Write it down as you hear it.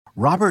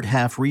Robert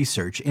Half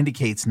research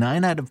indicates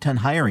 9 out of 10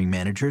 hiring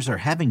managers are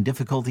having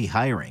difficulty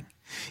hiring.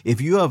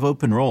 If you have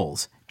open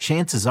roles,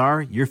 chances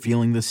are you're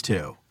feeling this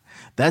too.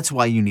 That's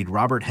why you need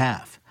Robert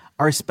Half.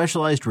 Our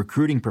specialized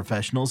recruiting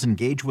professionals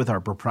engage with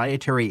our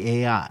proprietary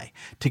AI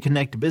to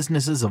connect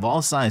businesses of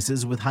all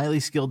sizes with highly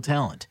skilled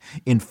talent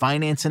in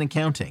finance and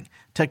accounting,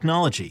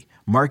 technology,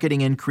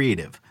 marketing and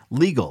creative,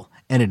 legal,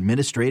 and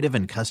administrative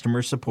and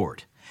customer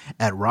support.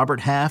 At Robert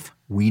Half,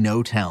 we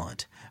know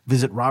talent.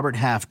 Visit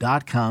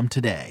roberthalf.com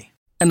today.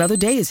 Another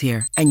day is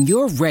here, and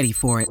you're ready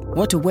for it.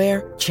 What to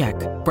wear? Check.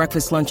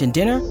 Breakfast, lunch, and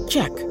dinner?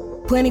 Check.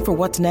 Planning for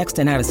what's next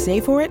and how to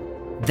save for it?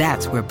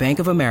 That's where Bank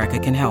of America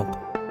can help.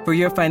 For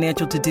your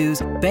financial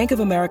to-dos, Bank of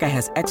America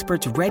has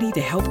experts ready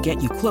to help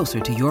get you closer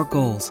to your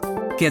goals.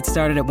 Get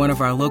started at one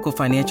of our local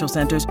financial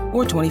centers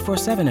or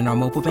 24/7 in our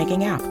mobile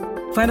banking app.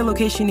 Find a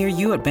location near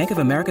you at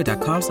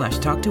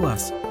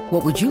bankofamerica.com/talktous.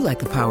 What would you like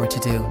the power to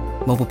do?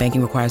 Mobile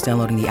banking requires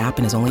downloading the app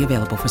and is only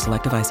available for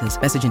select devices.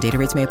 Message and data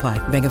rates may apply.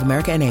 Bank of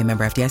America N.A.,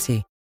 member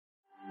FDIC.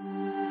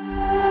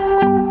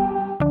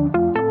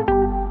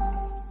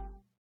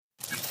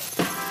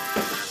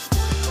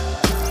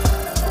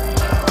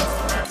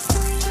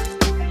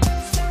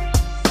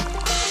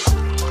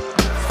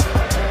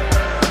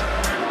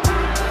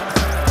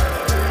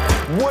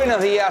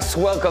 Buenos días,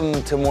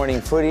 welcome to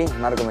Morning Footy.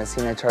 Marco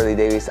Messina, Charlie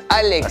Davis,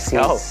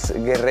 Alexis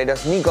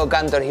Guerreros, Nico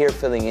Cantor here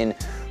filling in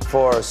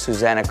for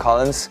Susanna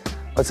Collins.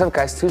 What's up,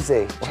 guys?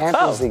 Tuesday,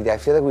 Champions League Day. I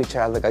feel like we should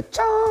have like a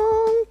champions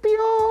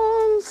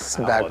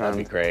background. That'd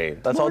be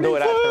great. Let's all do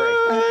it at 3.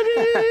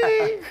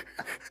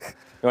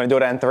 You want to do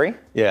it at 3?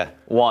 Yeah.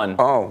 1.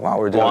 Oh, wow,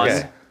 we're doing 1,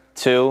 this.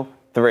 2,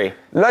 3.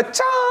 La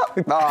champ!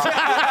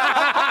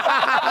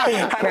 I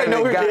didn't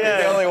know we were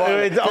the only one.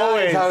 It's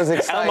always. I was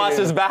excited. Elmas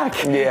is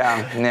back.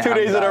 Yeah. 2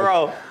 days in a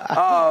row.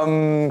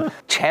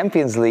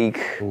 Champions League,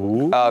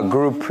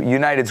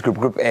 United's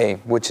Group A,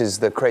 which is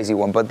the crazy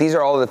one. But these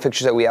are all the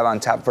fixtures that we have on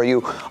tap for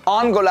you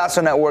on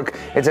Golazo Network.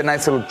 It's a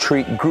nice little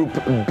treat. Group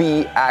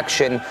B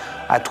action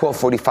at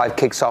 12:45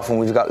 kicks off, and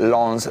we've got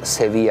Lens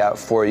Sevilla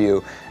for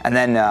you. And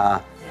then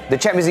the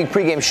Champions League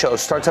pregame show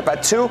starts up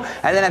at 2,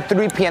 and then at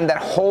 3 p.m. that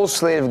whole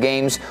slate of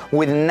games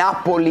with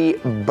Napoli,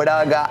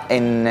 Braga,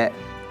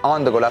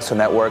 on the Golazo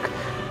Network,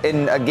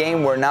 in a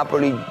game where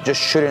Napoli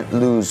just shouldn't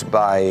lose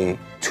by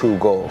 2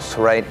 goals,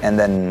 right? And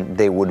then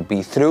they would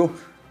be through.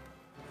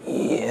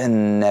 You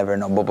never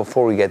know. But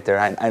before we get there,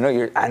 I know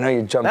you're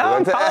jumping. No,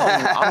 I'm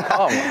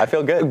calm. I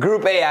feel good.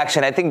 Group A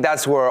action. I think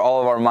that's where all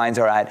of our minds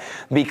are at,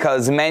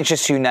 because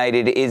Manchester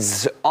United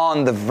is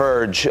on the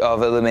verge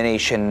of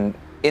elimination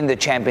in the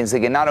Champions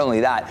League, and not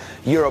only that,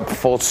 Europe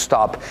full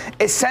stop.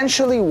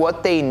 Essentially,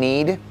 what they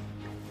need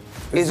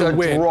is a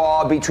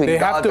draw between. They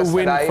have to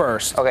win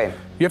first. Okay.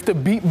 You have to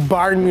beat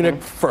Bayern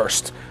Munich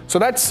first. So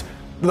that's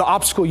the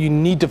obstacle you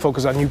need to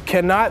focus on. You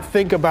cannot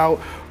think about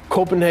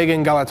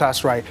Copenhagen,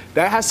 Galatasaray.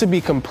 That has to be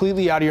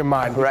completely out of your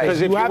mind. Right.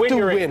 Because you have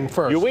to win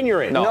first. You win,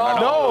 you're in. No.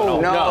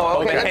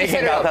 Okay.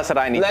 Copenhagen,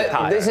 Galatasaray need to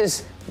tie.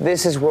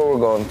 This is where we're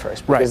going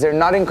first, because they're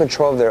not in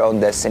control of their own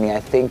destiny. I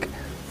think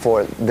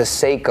for the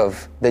sake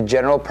of the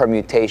general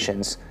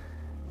permutations,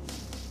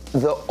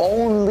 the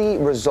only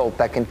result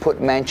that can put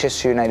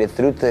Manchester United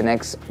through to the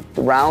next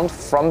round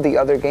from the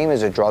other game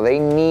is a draw. They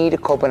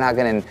need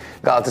Copenhagen and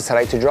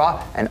Galatasaray to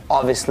draw, and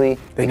obviously,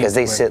 because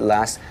they sit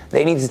last,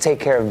 they need to take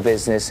care of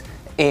business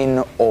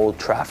in Old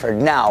Trafford.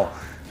 Now,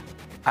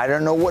 I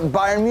don't know what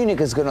Bayern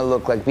Munich is going to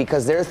look like,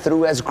 because they're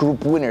through as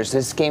group winners.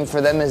 This game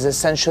for them is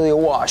essentially a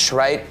wash,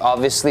 right?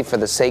 Obviously, for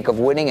the sake of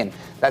winning, and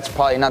that's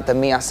probably not the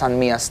Mia San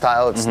Mia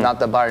style. It's not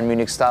the Bayern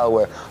Munich style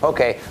where,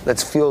 okay,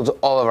 let's field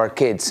all of our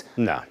kids.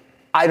 No.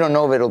 I don't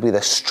know if it'll be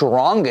the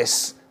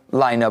strongest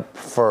lineup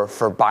for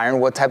Bayern.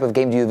 What type of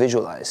game do you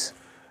visualize?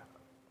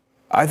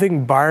 I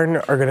think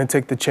Bayern are going to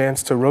take the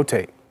chance to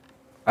rotate.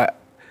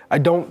 I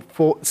don't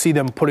see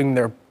them putting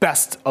their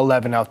best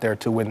 11 out there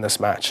to win this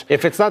match.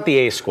 If it's not the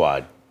A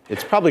squad,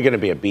 it's probably going to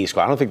be a B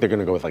squad. I don't think they're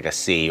going to go with like a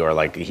C or,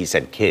 like he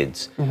said,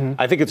 kids. Mm-hmm.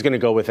 I think it's going to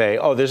go with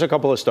there's a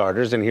couple of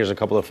starters and here's a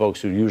couple of folks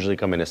who usually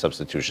come in as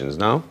substitutions,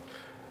 no?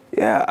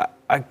 Yeah,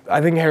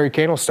 I think Harry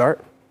Kane will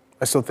start.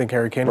 I still think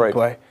Harry Kane will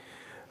play.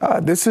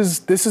 This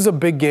is a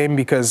big game,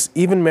 because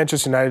even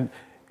Manchester United,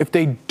 if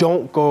they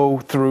don't go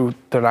through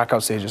the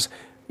knockout stages,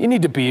 you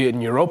need to be in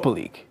Europa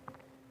League.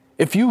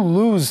 If you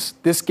lose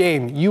this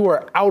game, you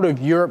are out of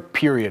Europe,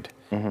 period.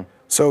 Mm-hmm.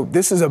 So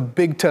this is a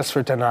big test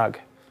for Ten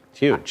Hag. It's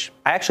huge.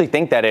 I actually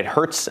think that it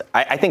hurts.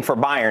 I think for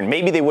Bayern,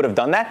 maybe they would have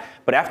done that,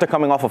 but after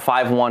coming off a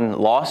 5-1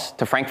 loss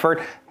to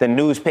Frankfurt, the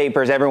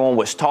newspapers, everyone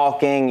was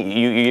talking.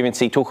 You even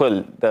see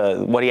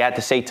Tuchel, what he had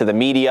to say to the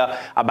media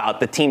about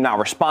the team not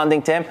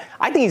responding to him.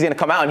 I think he's going to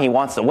come out and he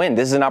wants to win.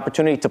 This is an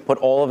opportunity to put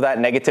all of that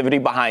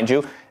negativity behind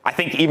you. I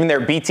think even their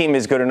B team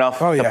is good enough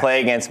to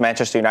play against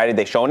Manchester United.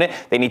 They've shown it.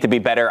 They need to be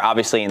better,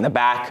 obviously, in the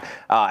back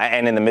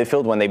and in the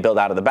midfield when they build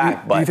out of the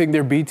back. Do you think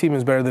their B team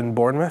is better than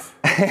Bournemouth?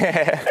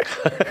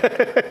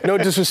 No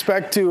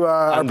disrespect to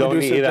our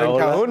producer, Jen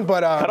Calhoun,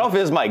 but cut off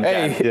his mic,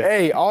 Jen.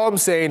 Hey, all I'm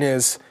saying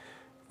is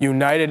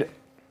United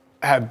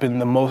have been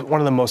one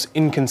of the most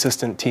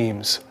inconsistent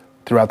teams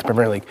throughout the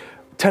Premier League.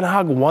 Ten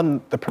Hag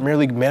won the Premier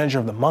League Manager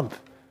of the Month.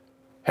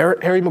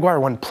 Harry Maguire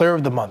won Player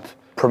of the Month.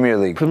 Premier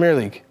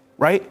League,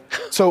 right?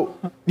 So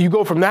you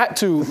go from that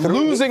to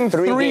losing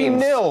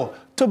 3-0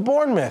 to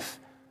Bournemouth.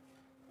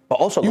 But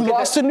also, you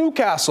lost to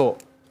Newcastle,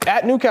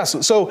 at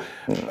Newcastle. So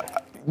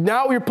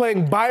now you're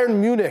playing Bayern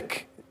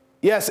Munich.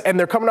 Yes, and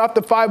they're coming off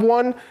the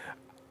 5-1.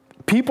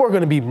 People are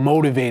going to be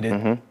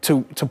motivated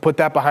to put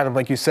that behind them,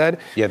 like you said.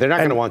 Yeah, they're not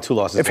going to want 2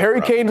 losses. If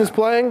Harry Kane is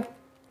playing,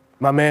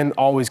 my man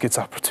always gets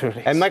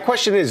opportunities. And my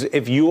question is,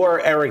 if you are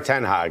Erik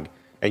Ten Hag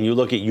and you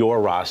look at your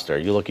roster,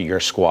 you look at your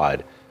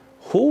squad,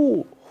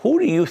 who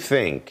do you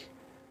think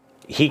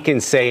he can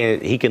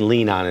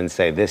lean on and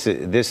say this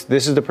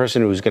is the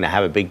person who's going to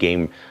have a big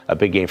game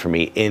for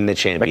me in the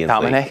Champions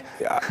League?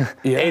 Yeah.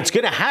 It's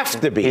going to have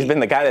to be. He's been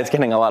the guy that's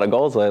getting a lot of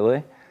goals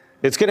lately.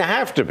 It's going to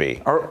have to be.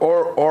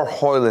 Or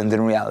Højlund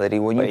in reality.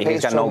 When you pay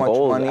so much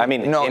money. I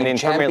mean, in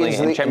Champions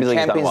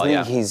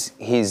League,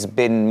 he's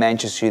been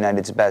Manchester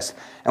United's best.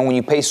 And when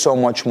you pay so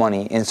much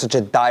money in such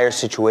a dire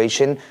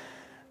situation,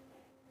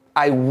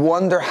 I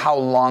wonder how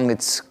long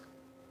it's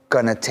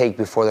gonna take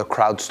before the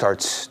crowd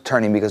starts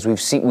turning, because we've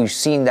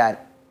seen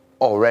that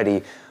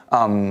already.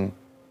 Do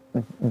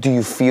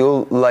you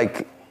feel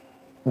like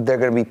they're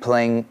going to be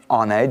playing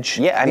on edge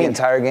the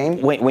entire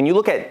game? When you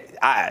look at,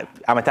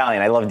 I'm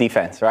Italian, I love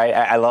defense, right?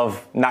 I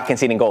love not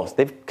conceding goals.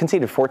 They've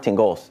conceded 14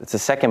 goals. It's the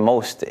second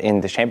most in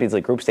the Champions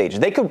League group stage.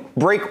 They could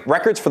break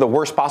records for the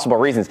worst possible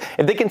reasons.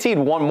 If they concede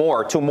 1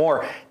 more, 2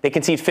 more, they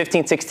concede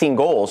 15, 16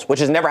 goals, which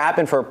has never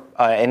happened for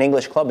an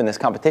English club in this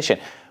competition.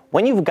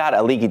 When you've got a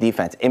leaguey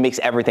defense, it makes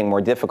everything more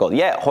difficult.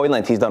 Yeah,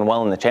 Højlund, he's done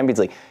well in the Champions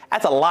League.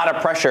 That's a lot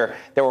of pressure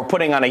that we're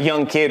putting on a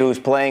young kid who's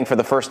playing for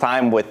the first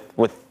time with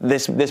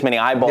this many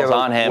eyeballs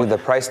on him. With the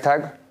price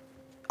tag?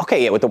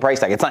 Okay, yeah, with the price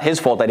tag. It's not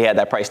his fault that he had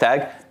that price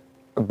tag.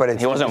 But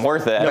he wasn't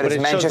worth it. But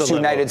it's Manchester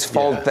United's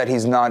fault that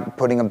he's not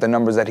putting up the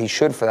numbers that he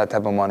should for that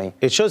type of money.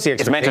 It shows the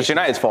expectation. It's Manchester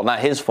United's fault, not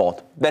his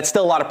fault. That's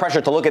still a lot of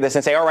pressure to look at this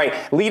and say, all right,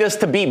 lead us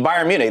to beat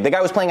Bayern Munich. The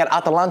guy was playing at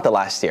Atalanta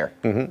last year.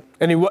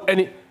 Mm-hmm.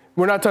 And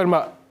we're not talking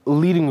about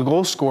leading the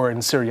goal scorer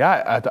in Serie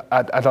A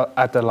at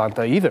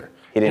Atalanta either.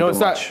 He didn't do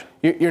much.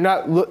 You're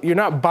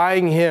not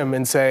buying him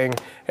and saying,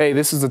 hey,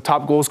 this is the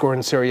top goal scorer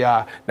in Serie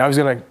A. Now he's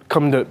going to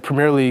come to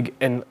Premier League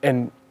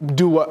and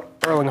do what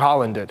Erling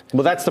Haaland did.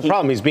 Well, that's the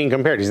problem. He's being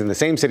compared. He's in the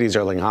same city as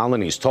Erling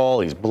Haaland. He's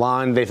tall. He's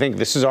blonde. They think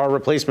this is our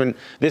replacement.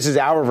 This is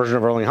our version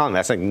of Erling Haaland.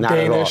 That's like not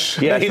Danish.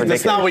 at all. Yeah,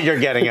 that's not what you're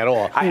getting at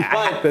all.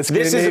 But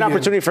this is an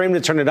opportunity for him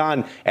to turn it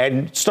on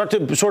and start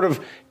to sort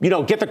of,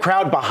 get the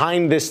crowd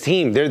behind this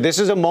team. This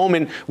is a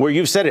moment where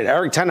you've said it,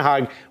 Erik Ten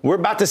Hag. We're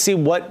about to see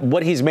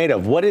what he's made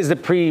of. What is the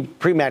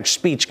pre-match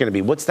speech going to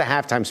be? What's the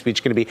halftime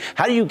speech going to be?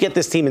 How do you get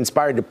this team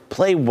inspired to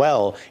play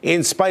well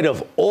in spite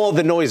of all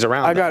the noise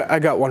around them? I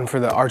got one for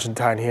the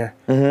Argentine here.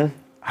 Mm-hmm.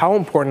 How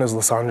important is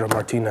Lisandro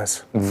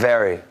Martinez?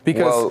 Very.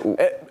 Because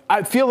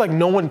I feel like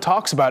no one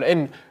talks about it.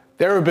 And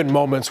there have been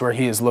moments where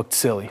he has looked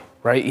silly,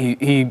 right?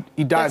 He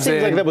dives in.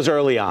 Seems like that was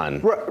early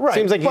on. Right.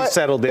 Seems like he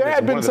settled in. There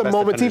have been some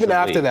moments even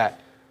after that.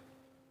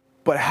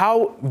 But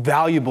how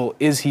valuable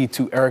is he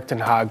to Erik Ten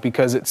Hag?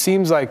 Because it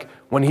seems like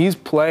when he's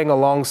playing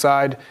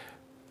alongside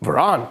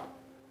Varane,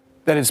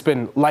 that it's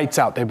been lights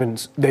out. They've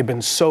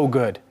been so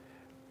good.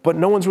 But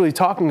no one's really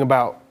talking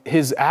about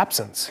his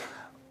absence.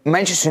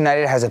 Manchester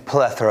United has a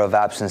plethora of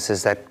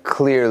absences that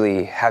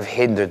clearly have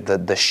hindered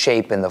the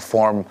shape and the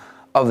form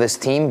of this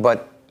team,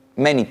 but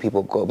many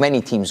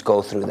teams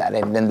go through that,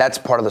 and that's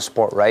part of the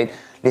sport, right?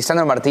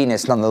 Lisandro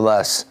Martinez,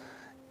 nonetheless,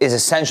 is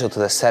essential to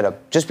the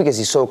setup just because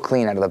he's so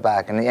clean out of the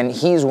back, and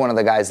he's one of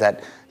the guys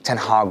that Ten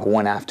Hag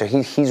went after.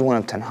 He's one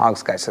of Ten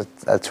Hag's guys. So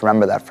let's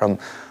remember that from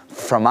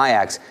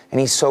Ajax,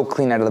 and he's so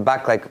clean out of the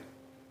back like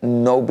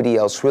nobody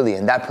else really,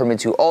 and that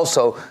permits you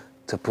also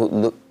to put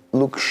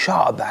Luke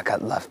Shaw back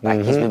at left back.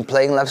 Mm-hmm. He's been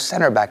playing left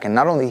center back, and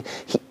not only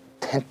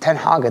Ten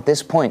Hag at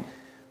this point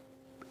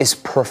is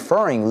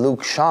preferring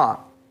Luke Shaw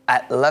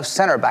at left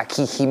center back.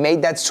 He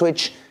made that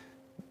switch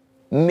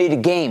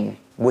mid-game,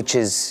 which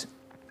is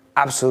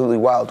absolutely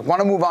wild.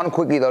 Want to move on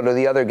quickly though to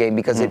the other game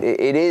because it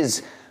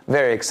is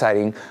very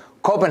exciting.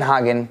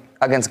 Copenhagen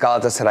against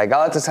Galatasaray.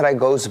 Galatasaray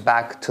goes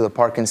back to the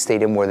Parken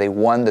Stadium where they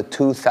won the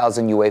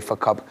 2000 UEFA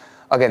Cup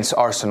against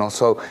Arsenal.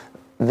 So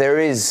there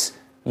is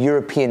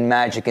European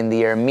magic in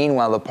the air.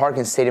 Meanwhile, the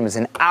Parken Stadium is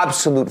an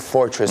absolute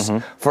fortress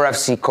for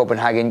FC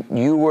Copenhagen.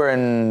 You were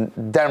in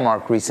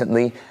Denmark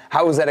recently.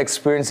 How was that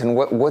experience, and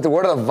what are the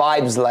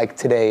vibes like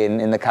today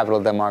in the capital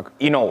of Denmark?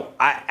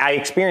 I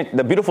experienced,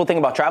 the beautiful thing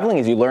about traveling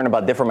is you learn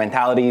about different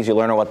mentalities, you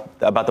learn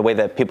about the way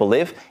that people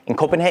live. In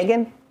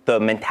Copenhagen, the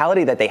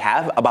mentality that they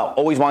have about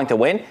always wanting to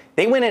win,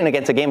 they went in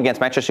against a game against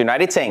Manchester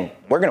United saying,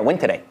 we're going to win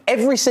today.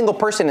 Every single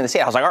person in the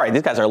city, I was like, all right,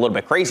 these guys are a little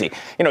bit crazy.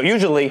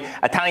 Usually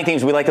Italian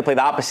teams, we like to play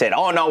the opposite.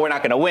 Oh, no, we're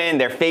not going to win.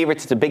 They're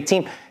favorites. It's a big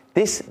team.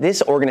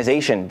 This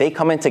organization, they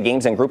come into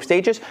games in group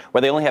stages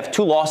where they only have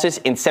 2 losses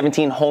in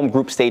 17 home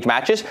group stage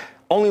matches,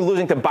 only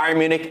losing to Bayern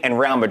Munich and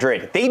Real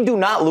Madrid. They do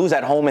not lose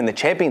at home in the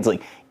Champions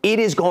League. It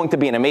is going to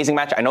be an amazing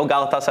match. I know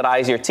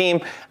Galatasaray is your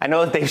team. I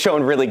know that they've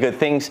shown really good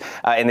things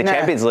in the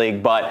Champions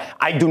League, but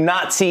I do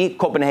not see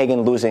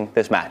Copenhagen losing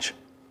this match.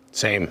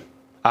 Same.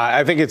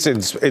 I think it's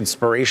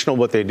inspirational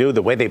what they do,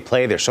 the way they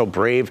play. They're so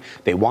brave.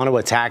 They want to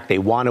attack. They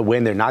want to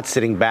win. They're not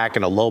sitting back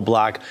in a low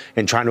block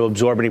and trying to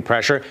absorb any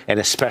pressure. And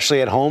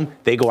especially at home,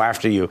 they go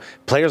after you.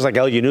 Players like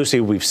El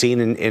Yunusi, we've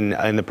seen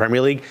in the Premier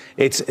League,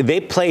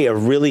 they play a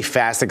really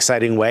fast,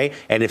 exciting way.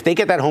 And if they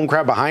get that home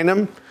crowd behind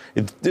them,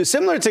 it's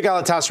similar to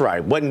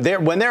Galatasaray. When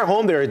they're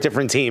home, they're a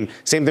different team.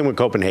 Same thing with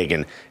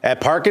Copenhagen.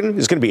 At Parken,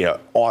 it's going to be an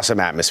awesome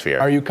atmosphere.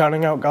 Are you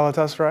counting out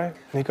Galatasaray,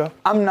 Nico?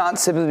 I'm not,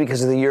 simply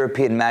because of the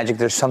European magic.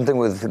 There's something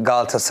with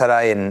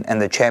Galatasaray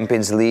and the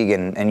Champions League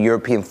and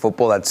European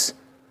football that's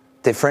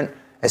different,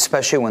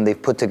 especially when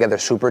they've put together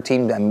super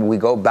teams. I mean, we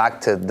go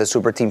back to the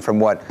super team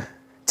from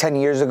 10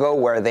 years ago,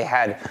 where they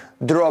had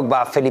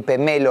Drogba, Felipe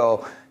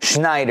Melo,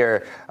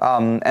 Schneider,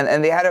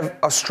 and they had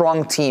a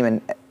strong team.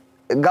 And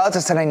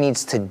Galatasaray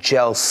needs to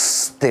gel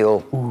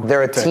still.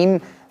 They're a team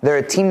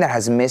that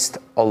has missed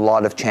a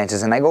lot of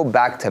chances. And I go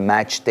back to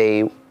match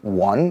day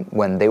 1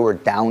 when they were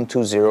down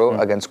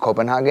 2-0 against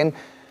Copenhagen.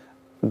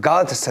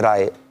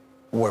 Galatasaray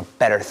were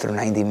better through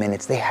 90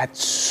 minutes. They had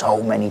so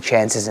many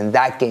chances, and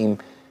that game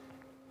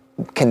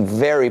can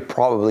very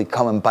probably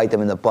come and bite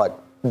them in the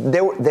butt. They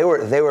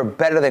were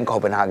better than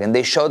Copenhagen.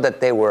 They showed that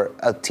they were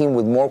a team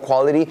with more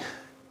quality.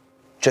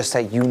 Just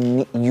that you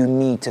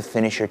need to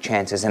finish your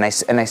chances. And I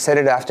said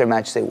it after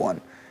match day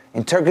 1.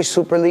 In Turkish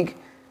Super League,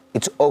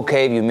 it's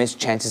okay if you miss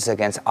chances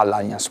against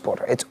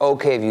Alanyaspor. It's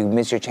okay if you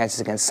miss your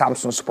chances against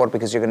Samsunspor,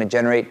 because you're going to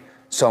generate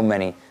so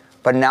many.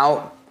 But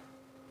now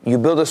you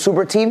build a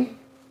super team,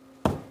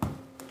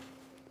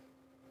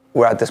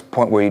 we're at this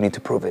point where you need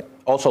to prove it.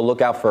 Also,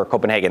 look out for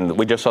Copenhagen.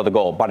 We just saw the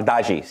goal.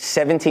 Bardghji,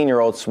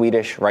 17-year-old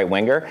Swedish right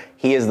winger.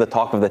 He is the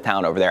talk of the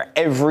town over there.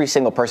 Every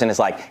single person is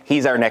like,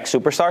 he's our next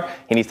superstar.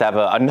 He needs to have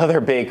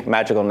another big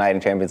magical night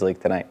in Champions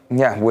League tonight.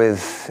 Yeah,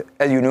 with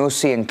El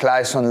Yunusi and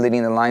Claesson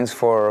leading the lines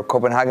for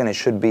Copenhagen, it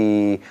should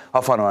be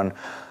a fun one.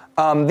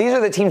 These are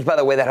the teams, by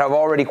the way, that have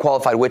already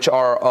qualified, which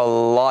are a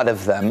lot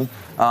of them.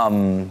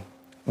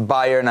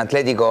 Bayern,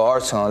 Atletico,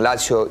 Arsenal,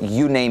 Lazio,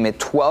 you name it.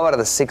 12 out of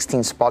the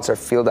 16 spots are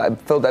filled, I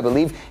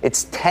believe.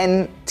 It's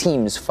 10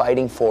 teams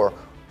fighting for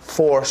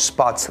 4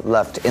 spots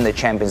left in the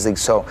Champions League.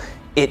 So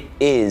it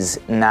is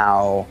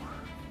now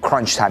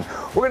crunch time.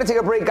 We're going to take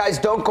a break, guys.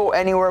 Don't go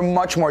anywhere.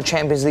 Much more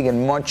Champions League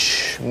and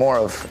much more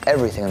of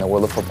everything in the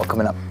world of football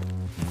coming up.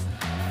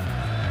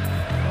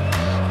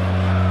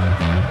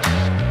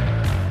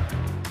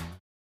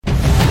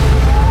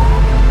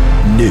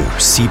 New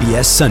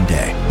CBS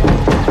Sunday.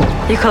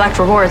 You collect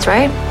rewards,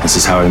 right? This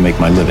is how I make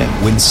my living.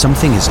 When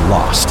something is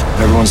lost,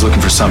 everyone's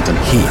looking for something.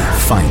 He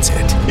finds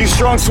it. You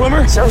strong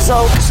swimmer?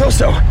 So-so.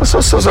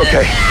 So-so's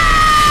okay.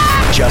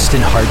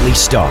 Justin Hartley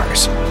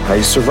stars. How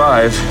you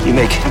survive, you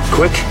make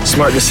quick,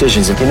 smart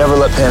decisions, and you never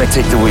let panic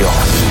take the wheel.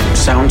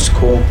 Sounds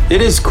cool.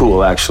 It is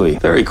cool, actually.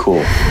 Very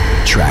cool.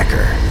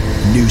 Tracker.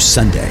 New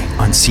Sunday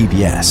on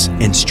CBS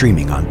and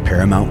streaming on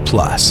Paramount+.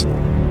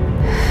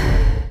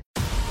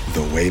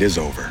 The wait is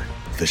over.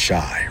 The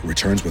Chi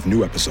returns with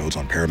new episodes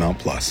on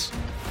Paramount+.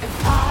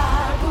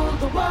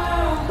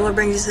 What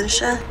brings you to the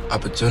Chi?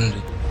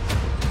 Opportunity.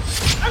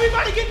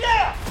 Everybody get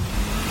down!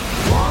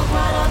 Walk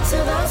right up to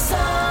the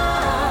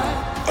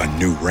side. A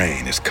new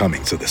reign is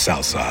coming to the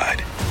South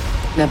Side.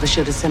 Never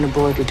should have sent a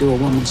boy to do a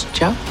woman's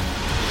job.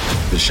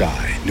 The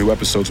Chi. New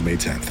episodes May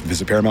 10th.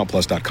 Visit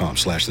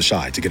ParamountPlus.com/The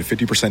Chi to get a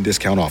 50%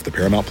 discount off the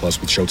Paramount Plus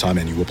with Showtime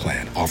annual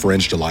plan. Offer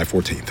ends July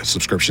 14th.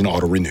 Subscription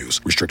auto-renews.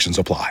 Restrictions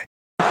apply.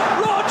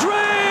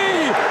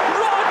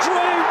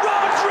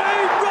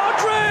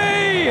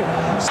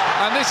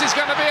 And this is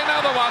going to be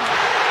another one.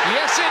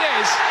 Yes, it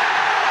is.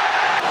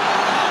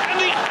 And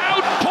the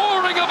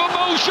outpouring of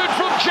emotion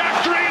from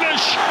Jack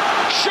Grealish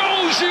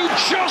shows you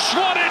just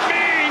what it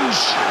means.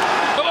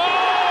 Oh,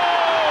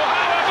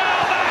 how about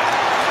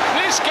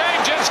that? This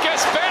game just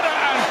gets better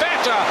and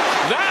better.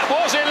 That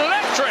was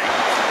electric.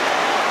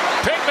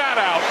 Pick that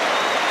out.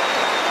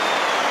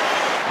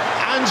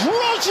 And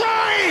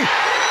Rodri!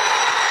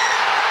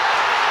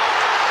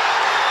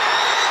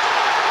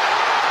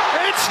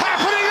 It's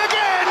happening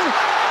again!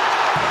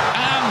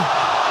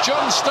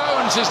 John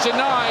Stones is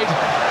denied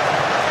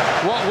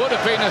what would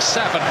have been a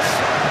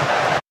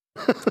 7th.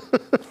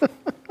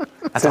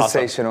 That's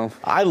sensational. Awesome.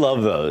 I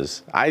love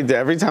those.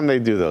 Every time they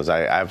do those,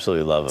 I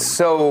absolutely love them.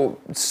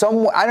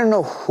 So, I don't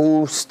know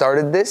who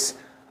started this,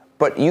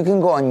 but you can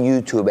go on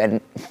YouTube, and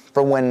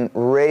from when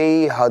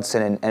Ray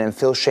Hudson and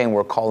Phil Shane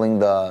were calling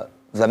the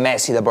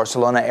Messi, the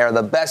Barcelona era,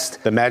 the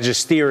best... The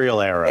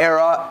magisterial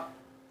era.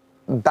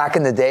 Back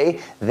in the day,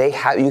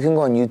 you can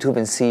go on YouTube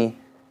and see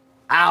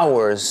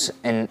hours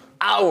and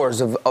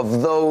hours of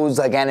those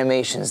like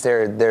animations.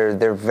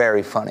 They're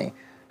very funny.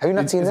 Have you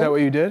not seen them? Is that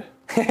what you did?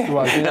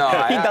 No,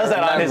 he does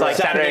that on his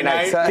Saturday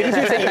night.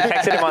 Didn't you say you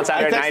texted him on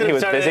Saturday night? He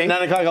was busy.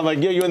 9 o'clock. I'm like,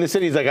 yeah, you in the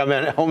city? He's like, I'm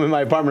at home in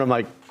my apartment. I'm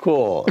like,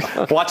 cool.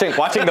 watching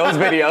those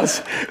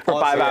videos for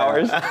 5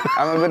 hours.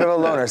 I'm a bit of a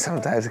loner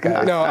sometimes,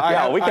 guys.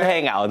 No, we can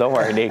hang out. Don't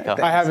worry, Nico.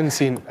 I haven't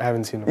seen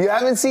them. You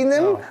haven't seen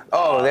them? No.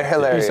 Oh, they're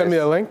hilarious. Can you send me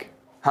the link?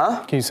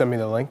 Huh? Can you send me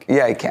the link?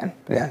 Yeah, I can.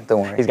 Yeah,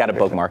 don't worry. He's got it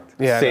bookmarked.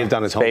 Yeah, saved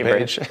on his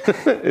homepage.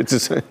 It's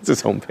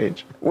his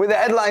homepage. With the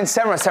headline,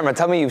 Semra,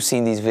 tell me you've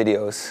seen these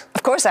videos.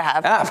 Of course I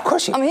have. Of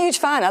course you have. I'm a huge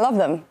fan. I love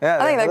them. Yeah,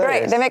 I think they're hilarious.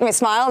 great. They make me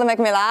smile. They make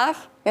me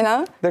laugh. You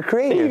know? They're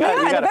creative.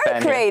 They're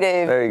very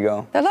creative. There you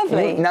go. They're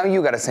lovely. Now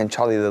you got to send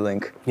Charlie the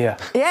link. Yeah.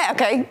 Yeah,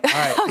 okay.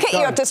 Right, I'll get you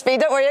up to speed.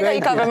 Don't worry, I got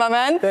you covered, my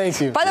man.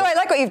 Thank you. By the way, I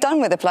like what you've done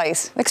with the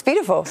place. Looks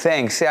beautiful.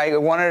 Thanks. Yeah, I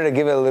wanted to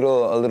give it a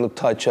little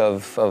touch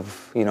of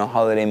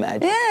holiday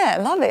magic. Yeah,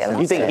 love it.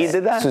 You think he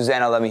did that?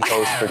 Susanna let me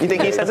host for 2 You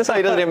think he days. said this so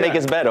he doesn't even make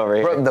his bed over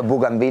here? Bro, the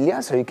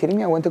bugambillas? Are you kidding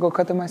me? I went to go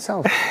cut them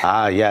myself.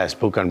 Yes,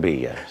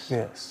 Bucanbillas.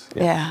 Yes.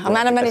 Yeah, a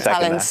man of many I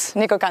second talents.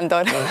 Nico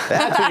Cantor.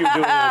 That's what you're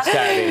doing on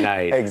Saturday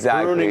night.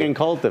 Exactly. Pruning and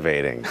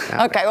cultivating.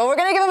 Okay, well, we're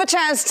going to give him a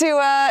chance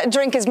to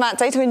drink his mate,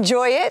 to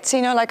enjoy it,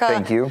 like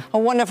Thank you. a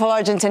wonderful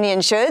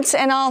Argentinian should.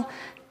 And I'll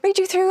read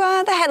you through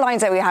the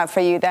headlines that we have for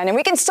you then. And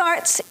we can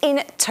start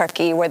in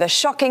Turkey, where the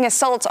shocking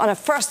assault on a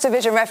first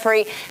division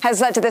referee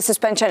has led to the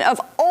suspension of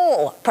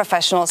all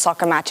professional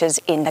soccer matches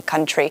in the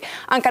country.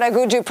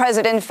 Ankaragücü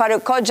President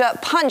Faruk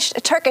Koca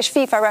punched Turkish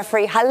FIFA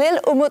referee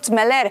Halil Umut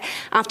Meler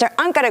after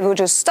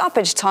Ankaragücü's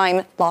stoppage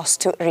time loss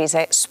to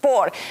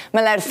Rizespor.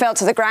 Meler fell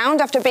to the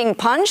ground after being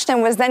punched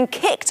and was then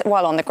kicked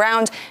while on the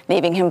ground,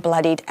 leaving him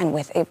bloodied and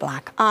with a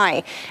black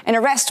eye. An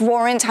arrest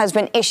warrant has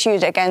been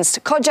issued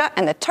against Koca,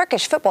 and the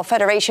Turkish Football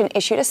Federation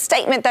issued a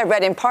statement that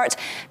read in part,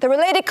 the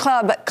related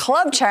club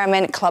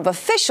chairman, club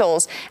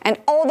officials, and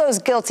all those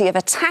guilty of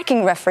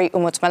attacking referee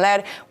Umut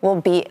Meler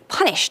will be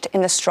punished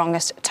in the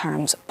strongest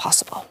terms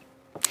possible.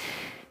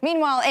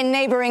 Meanwhile, in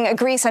neighbouring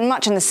Greece, and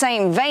much in the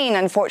same vein,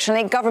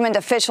 unfortunately, government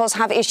officials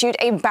have issued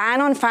a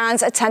ban on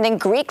fans attending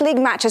Greek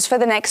league matches for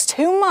the next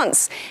 2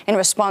 months in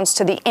response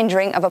to the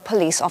injuring of a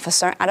police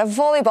officer at a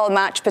volleyball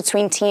match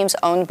between teams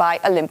owned by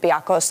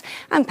Olympiacos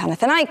and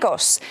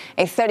Panathinaikos.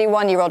 A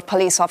 31-year-old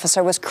police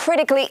officer was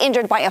critically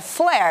injured by a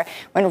flare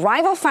when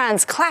rival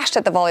fans clashed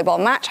at the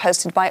volleyball match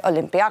hosted by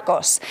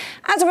Olympiacos.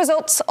 As a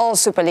result, all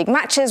Super League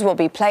matches will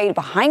be played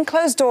behind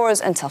closed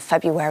doors until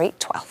February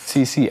 12th.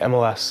 CC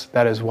MLS,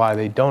 that is why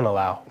they don't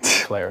allow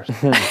flares.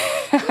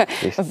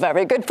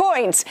 Very good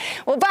point.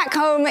 Well, back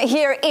home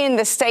here in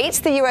the States,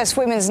 the U.S.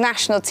 women's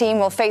national team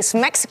will face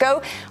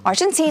Mexico,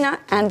 Argentina,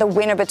 and the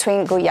winner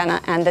between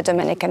Guyana and the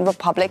Dominican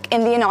Republic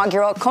in the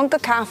inaugural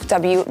CONCACAF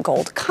W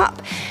Gold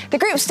Cup. The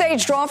group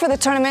stage draw for the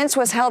tournaments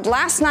was held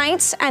last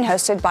night and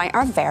hosted by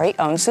our very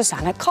own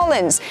Susanna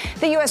Collins.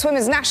 The U.S.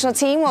 women's national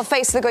team will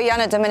face the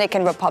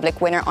Guyana-Dominican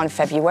Republic winner on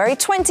February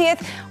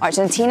 20th.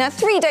 Argentina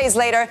 3 days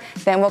later,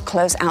 then will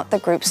close out the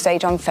group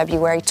stage on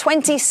February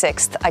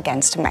 26th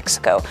against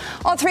Mexico.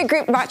 All 3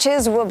 group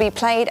matches will be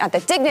played at the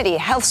Dignity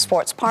Health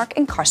Sports Park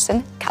in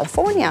Carson,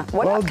 California.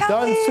 Well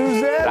done,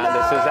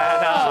 Susanna.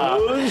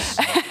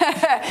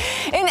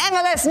 In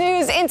MLS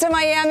news, Inter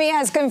Miami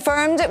has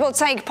confirmed it will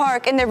take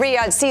part in the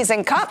Riyadh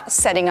Season Cup,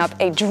 setting up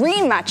a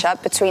dream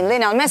matchup between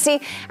Lionel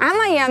Messi and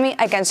Miami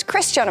against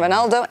Cristiano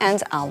Ronaldo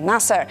and Al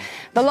Nassr.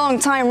 The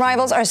longtime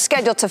rivals are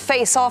scheduled to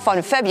face off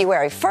on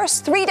February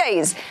 1st, 3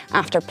 days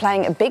after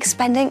playing a big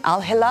spending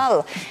Al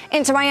Hilal.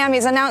 Inter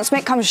Miami's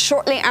announcement comes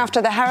shortly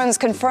after the Herons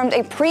confirmed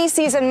a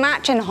pre-season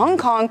match in Hong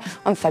Kong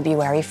on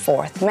February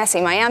 4th.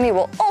 Messi Miami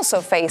will also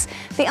face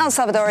the El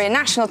Salvadorian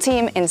national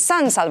team in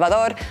San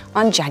Salvador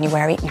on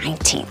January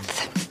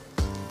 19th.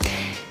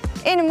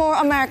 In more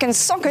American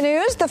soccer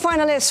news, the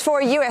finalists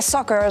for U.S.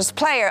 Soccer's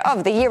Player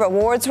of the Year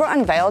awards were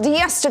unveiled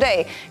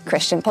yesterday.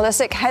 Christian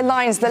Pulisic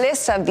headlines the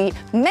list of the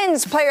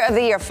Men's Player of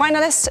the Year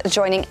finalists,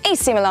 joining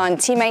AC Milan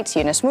teammate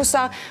Yunus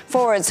Musa,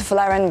 forwards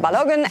Flaren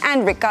Balogun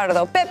and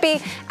Ricardo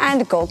Pepi,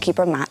 and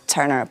goalkeeper Matt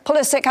Turner.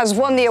 Pulisic has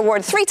won the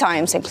award 3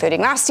 times,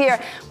 including last year,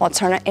 while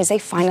Turner is a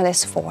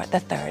finalist for the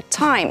 3rd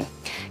time.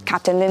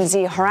 Captain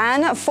Lindsay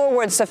Horan,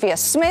 forward Sophia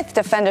Smith,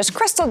 defenders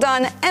Crystal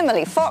Dunn,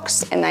 Emily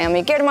Fox, and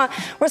Naomi Girma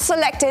were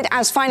selected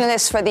as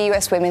finalists for the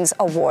U.S. Women's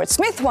Award.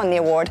 Smith won the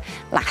award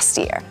last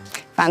year.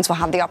 Fans will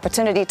have the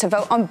opportunity to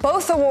vote on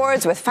both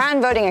awards, with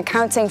fan voting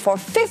accounting for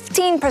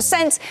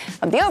 15%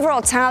 of the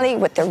overall tally,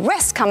 with the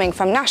rest coming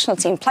from national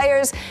team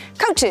players,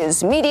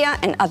 coaches, media,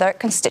 and other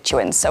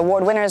constituents.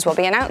 Award winners will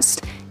be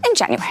announced in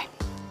January.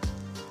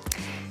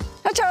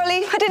 Now,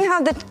 Charlie, I didn't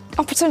have the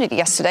opportunity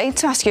yesterday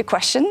to ask you a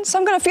question, so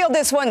I'm going to field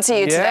this one to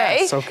you today.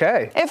 Yes,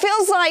 okay. It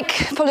feels like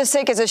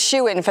Pulisic is a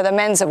shoo-in for the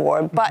men's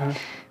award, but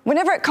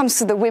whenever it comes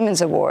to the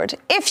women's award,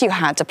 if you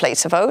had to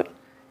place a vote,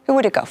 who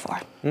would it go for?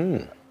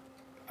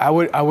 I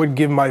would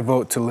give my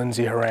vote to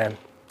Lindsay Horan.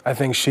 I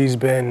think she's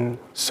been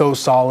so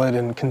solid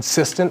and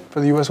consistent for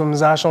the U.S.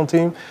 Women's National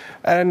Team.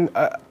 And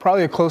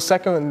probably a close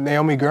second with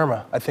Naomi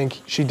Girma. I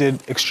think she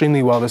did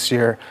extremely well this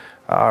year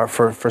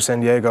for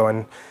San Diego.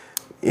 And,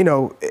 you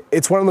know,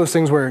 it's one of those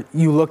things where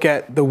you look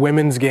at the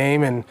women's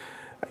game and,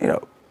 you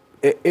know,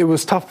 it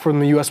was tough from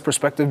the U.S.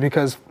 perspective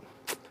because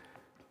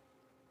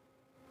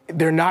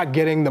they're not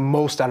getting the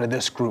most out of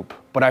this group.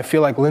 But I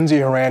feel like Lindsey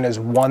Horan is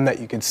one that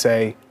you could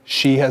say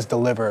she has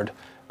delivered,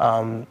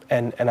 and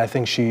I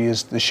think she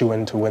is the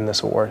shoo-in to win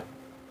this award.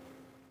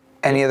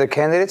 Any other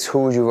candidates?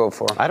 Who would you vote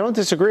for? I don't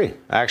disagree.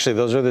 Actually,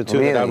 those are the two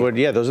that I would.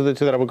 Yeah, those are the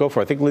two that I would go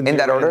for. I think Lindsey in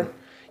that Horan, order.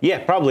 Yeah,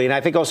 probably. And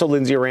I think also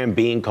Lindsey Horan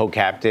being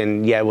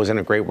co-captain, it wasn't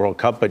a great World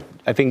Cup, but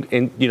I think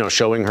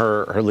showing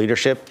her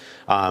leadership,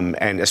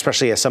 and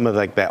especially as some of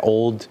like the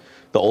old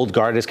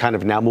guard is kind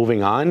of now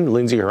moving on,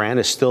 Lindsey Horan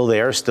is still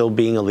there, still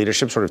being a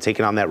leadership, sort of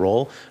taking on that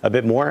role a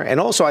bit more. And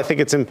also I think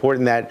it's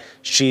important that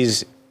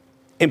she's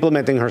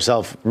implementing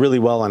herself really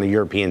well on a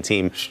European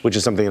team, which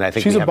is something that I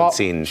think we haven't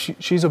seen.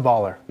 She's a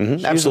baller.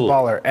 Mm-hmm, she's a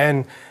baller.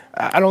 And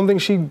I don't think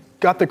she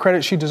got the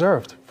credit she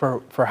deserved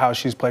for how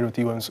she's played with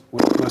the U.S.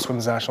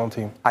 Women's National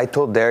Team. I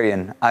told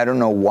Darian, I don't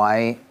know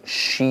why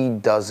she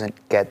doesn't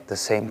get the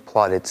same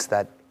plaudits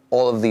that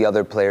all of the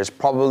other players,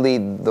 probably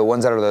the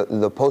ones that are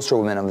the poster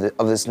women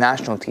of this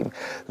national team.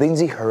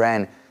 Lindsey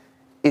Horan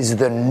is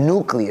the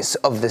nucleus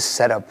of this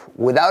setup.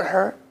 Without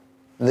her,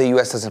 the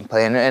U.S. doesn't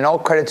play. And all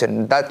credit to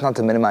her. That's not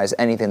to minimize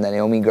anything that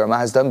Naomi Girma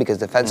has done, because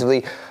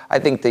defensively, I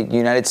think the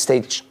United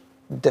States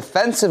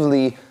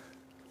defensively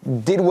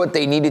did what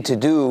they needed to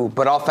do,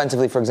 but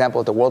offensively, for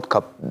example, at the World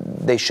Cup,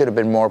 they should have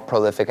been more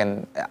prolific.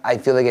 And I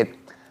feel like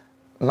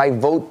my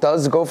vote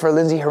does go for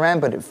Lindsey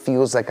Horan, but it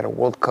feels like at a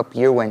World Cup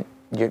year when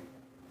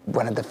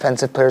a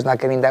defensive player is not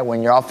getting that,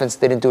 when your offense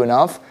didn't do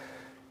enough,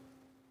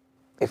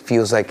 it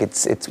feels like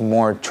it's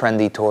more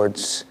trendy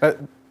towards.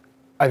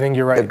 I think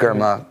you're right. The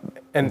Girma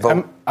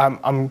vote.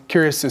 I'm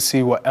curious to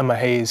see what Emma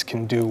Hayes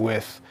can do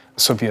with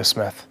Sophia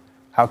Smith.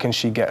 How can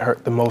she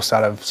get the most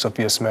out of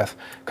Sophia Smith?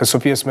 Because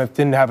Sophia Smith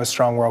didn't have a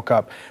strong World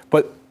Cup.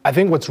 But I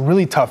think what's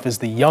really tough is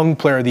the Young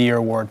Player of the Year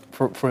award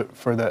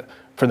for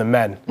the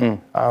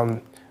men.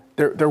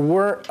 There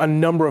were a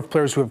number of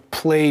players who have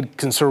played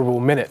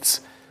considerable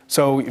minutes.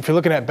 So if you're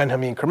looking at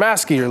Benjamin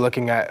Kramaski, you're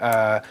looking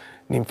at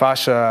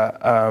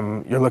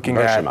Nimfasha, you're looking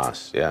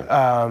Bershamas, at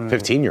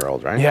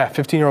 15-year-old, right? Yeah,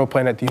 15-year-old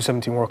playing at the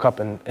U17 World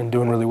Cup and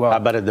doing really well. How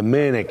about a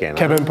Dominican?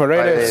 Kevin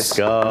Paredes.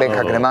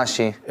 Becca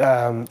Kremashi.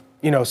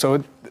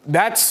 So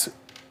that's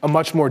a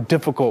much more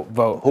difficult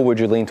vote. Who would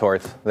you lean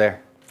towards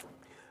there?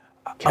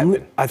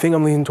 I think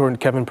I'm leaning toward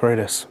Kevin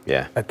Paredes.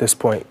 Yeah. At this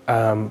point,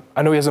 I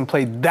know he hasn't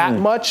played that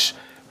much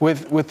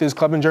with his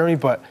club in Germany,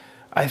 but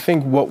I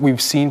think what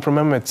we've seen from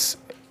him,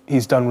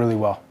 he's done really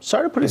well.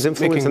 Started to put his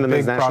influence in the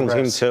men's national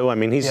team too. I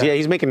mean,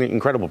 he's making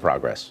incredible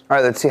progress. All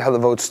right, let's see how the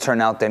votes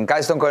turn out then.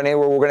 Guys, don't go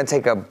anywhere. We're going to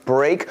take a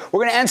break. We're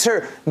going to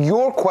answer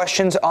your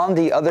questions on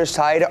the other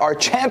side. Our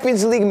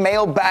Champions League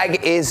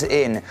mailbag is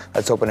in.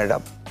 Let's open it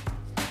up.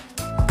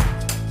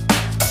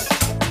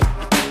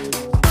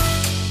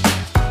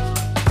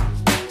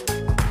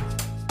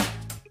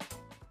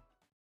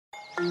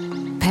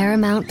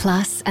 Paramount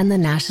Plus and the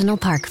National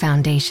Park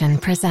Foundation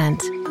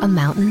present A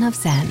Mountain of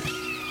Zen.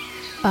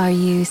 Are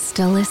you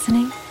still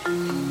listening?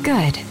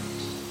 Good.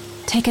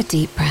 Take a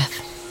deep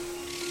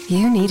breath.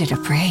 You needed a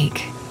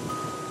break.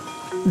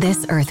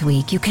 This Earth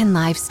Week, you can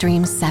live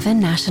stream 7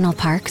 national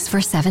parks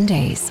for 7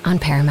 days on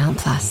Paramount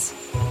Plus.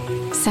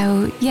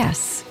 So,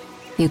 yes,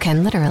 you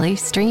can literally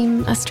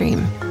stream a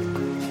stream.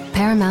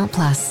 Paramount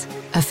Plus,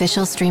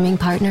 official streaming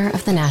partner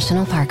of the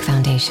National Park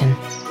Foundation.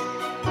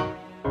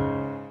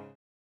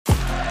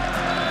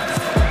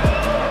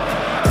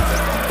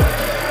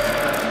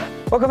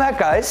 Welcome back,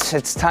 guys.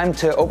 It's time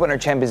to open our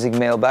Champions League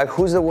mailbag.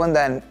 Who's the one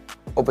that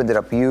opened it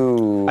up?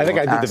 You. I think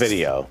I did the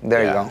video.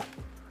 There you go.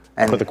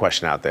 And put the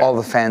question out there. All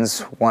the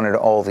fans wanted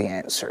all the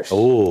answers.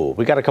 Oh,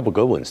 we got a couple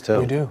good ones,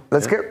 too. We do.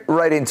 Let's get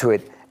right into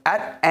it.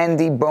 At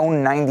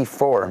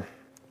AndyBone94.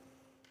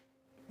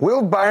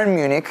 Will Bayern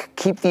Munich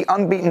keep the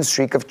unbeaten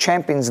streak of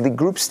Champions League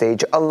group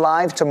stage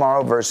alive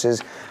tomorrow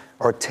versus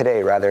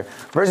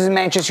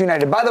Manchester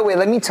United? By the way,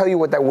 let me tell you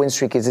what that win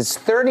streak is. It's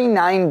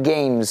 39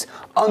 games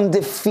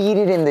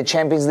undefeated in the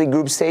Champions League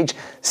group stage.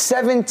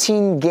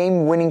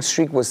 17-game winning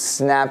streak was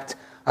snapped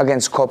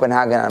against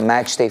Copenhagen on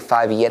match day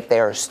 5, yet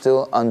they are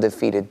still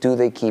undefeated. Do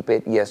they keep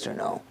it, yes or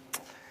no?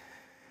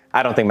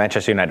 I don't think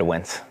Manchester United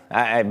wins.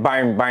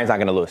 Bayern's not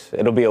going to lose.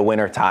 It'll be a win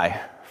or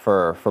tie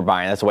for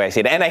Bayern. That's the way I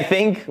see it. And I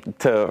think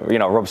to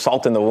rub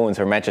salt in the wounds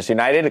for Manchester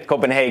United,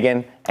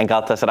 Copenhagen and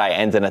Galatasaray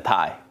ends in a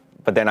tie.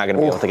 But they're not going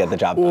to be able to get the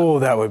job done. Oh,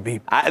 that would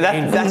be.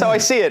 That's how I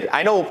see it.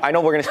 I know. We're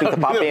going to speak to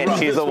Poppy, and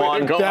she's the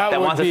one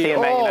that wants to see a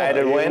Man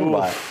United win.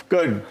 But.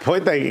 Good.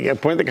 Point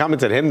the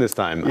comments at him this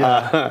time.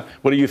 Yeah.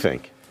 What do you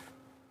think?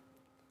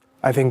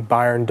 I think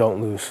Bayern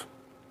don't lose.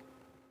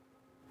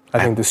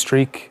 I think the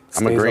streak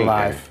stays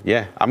alive.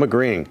 Yeah, I'm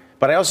agreeing.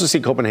 But I also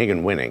see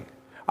Copenhagen winning.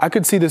 I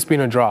could see this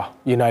being a draw,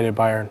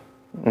 United-Bayern.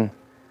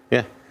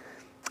 Yeah.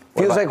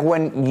 Feels like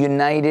when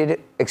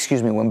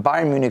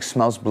Bayern Munich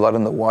smells blood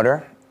in the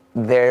water,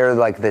 they're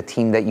like the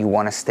team that you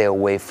want to stay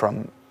away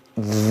from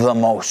the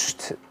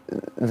most.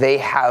 They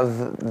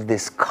have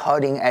this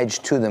cutting edge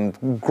to them,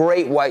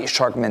 great white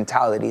shark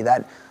mentality. You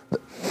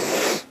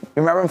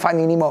remember in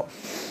Finding Nemo?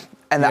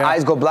 and the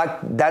eyes go black.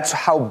 That's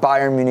how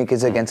Bayern Munich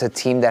is against a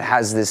team that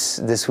has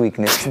this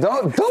weakness.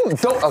 Don't.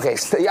 Okay,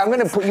 I'm going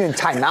to put you in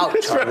timeout,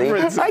 Charlie.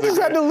 I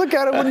just had to look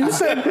at it when you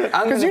said,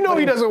 because you know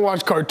he doesn't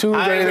watch cartoons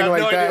or anything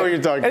like that. What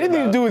you're talking anything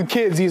about. To do with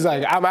kids, he's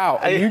like, I'm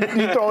out. And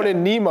you throwing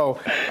in Nemo.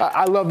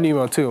 I love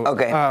Nemo too.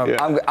 Okay,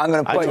 I'm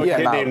going to put you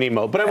in named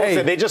Nemo, but I will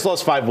say they just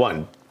lost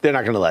 5-1. They're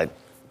not going to let.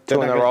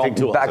 Two in a row,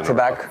 back to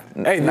back.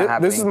 Hey,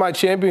 this is my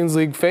Champions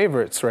League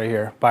favorites right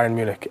here, Bayern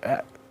Munich.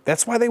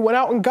 That's why they went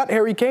out and got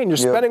Harry Kane. You're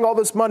spending all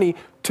this money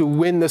to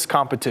win this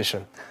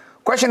competition.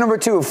 Question number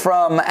 2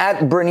 from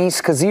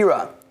 @Bernice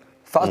Kazira.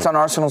 Thoughts on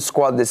Arsenal's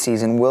squad this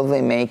season? Will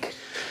they make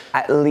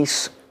at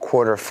least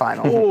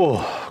quarterfinals?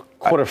 Oh,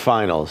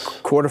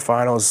 quarterfinals.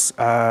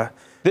 Quarterfinals.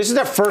 This is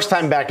their first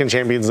time back in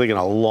Champions League in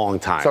a long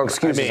time. So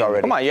excuses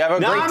already. Come on, you have a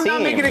great team. I'm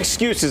not making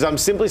excuses. I'm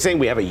simply saying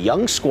we have a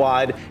young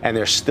squad, and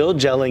they're still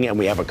gelling, and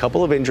we have a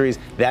couple of injuries.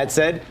 That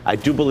said, I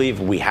do believe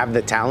we have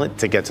the talent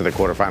to get to the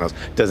quarterfinals.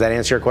 Does that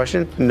answer your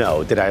question?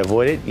 No. Did I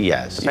avoid it?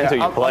 Yes.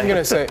 I'm going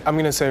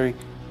to say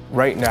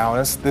right now,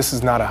 this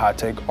is not a hot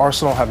take.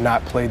 Arsenal have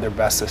not played their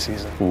best this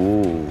season.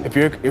 Ooh. If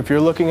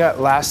you're looking at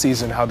last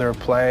season, how they're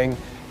playing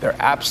their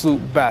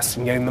absolute best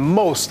and getting the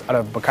most out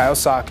of Bukayo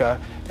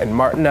Saka and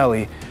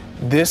Martinelli,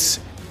 this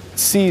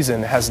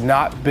season has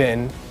not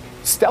been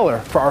stellar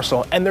for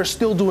Arsenal, and they're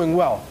still doing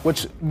well,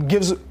 which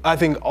gives, I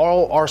think,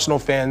 all Arsenal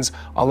fans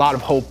a lot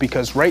of hope,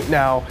 because right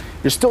now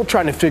you're still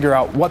trying to figure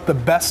out what the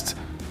best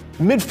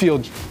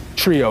midfield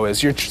trio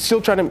is. You're still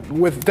trying to,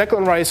 with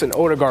Declan Rice and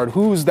Odegaard,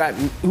 who's that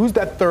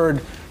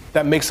third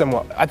that makes them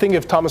well? I think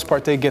if Thomas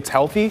Partey gets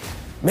healthy,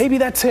 maybe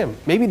that's him.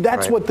 Maybe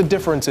that's what the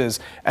difference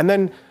is. And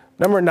then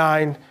number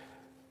 9,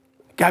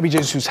 Gabby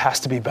Jesus has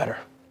to be better.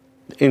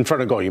 In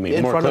front of goal, you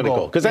mean? More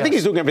clinical. Because I think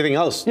he's doing everything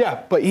else.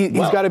 Yeah, but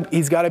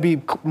he's got to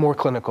be more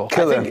clinical.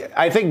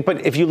 I think,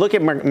 but if you look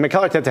at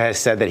Mikel Arteta has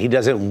said that he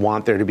doesn't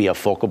want there to be a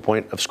focal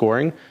point of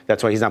scoring.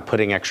 That's why he's not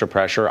putting extra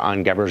pressure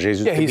on Gabriel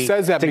Jesus. Yeah, he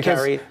says that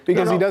because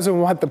he doesn't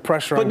want the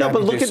pressure on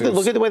Gabriel Jesus. But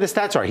look at the way the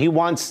stats are. He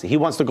wants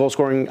the goal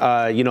scoring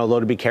load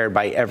to be carried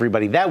by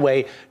everybody. That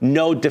way,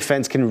 no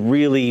defense can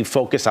really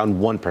focus on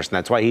one person.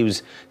 That's why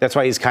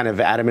he's kind of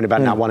adamant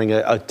about not wanting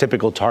a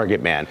typical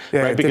target man.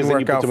 Yeah, right? It didn't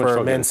work out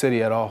for Man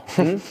City at all.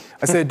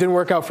 I said it didn't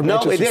work out for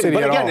Manchester City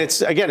at all.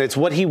 But again, it's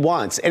what he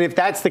wants. And if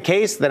that's the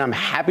case, then I'm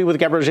happy with what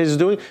Gabriel Jesus is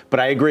doing. But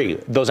I agree.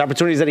 Those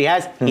opportunities that he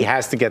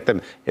has to get them.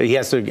 He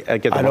has to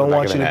get them. I don't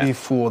want you to be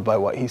fooled by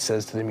what he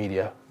says to the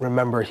media.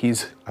 Remember,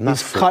 he's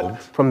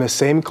cut from the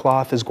same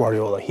cloth as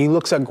Guardiola. He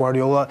looks at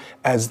Guardiola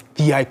as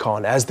the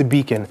icon, as the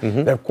beacon.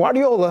 If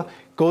Guardiola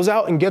goes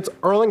out and gets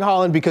Erling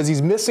Haaland because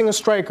he's missing a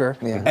striker,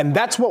 and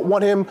that's what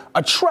won him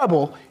a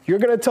treble, you're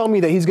going to tell me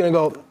that he's going to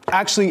go,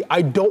 actually,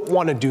 I don't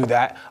want to do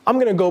that. I'm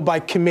going to go by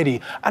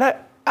committee. And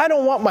I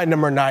don't want my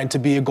number 9 to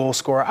be a goal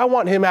scorer. I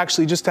want him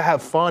actually just to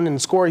have fun and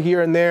score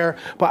here and there,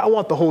 but I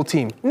want the whole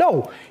team.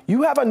 No,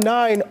 you have a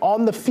 9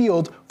 on the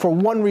field for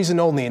one reason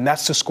only, and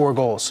that's to score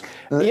goals.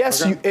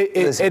 Yes, it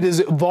is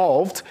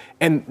evolved,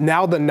 and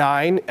now the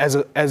 9,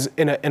 as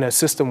in a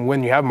system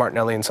when you have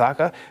Martinelli and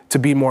Saka, to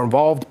be more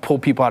involved, pull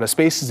people out of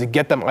spaces, to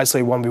get them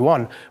isolated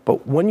 1v1.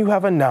 But when you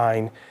have a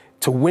 9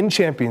 to win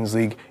Champions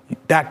League,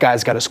 that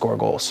guy's got to score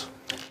goals.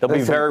 They'll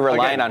be very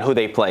reliant on who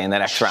they play in the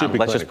next round.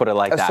 Let's just put it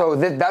like that. So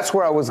that's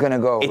where I was going to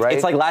go, right?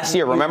 It's like last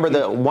year. Remember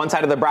the one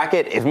side of the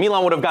bracket? If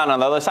Milan would have gone on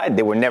the other side,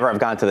 they would never have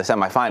gone to the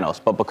semifinals.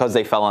 But because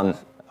they fell on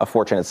a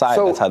fortunate side,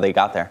 that's how they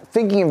got there.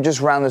 Thinking of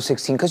just round of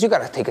 16, because you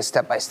got to take it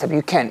step by step.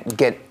 You can't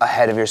get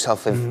ahead of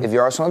yourself if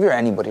you're Arsenal, if you're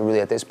anybody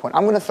really at this point.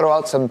 I'm going to throw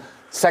out some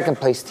second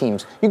place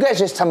teams. You guys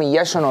just tell me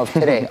yes or no of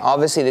today.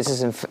 Obviously, this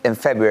is in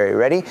February.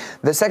 Ready?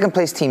 The second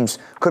place teams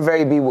could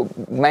very be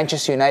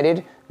Manchester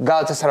United,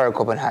 Galatasaray, or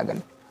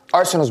Copenhagen.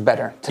 Arsenal's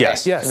better today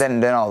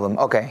than all of them.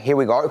 Okay, here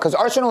we go. Because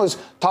Arsenal is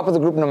top of the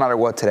group no matter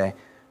what today.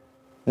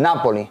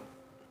 Napoli.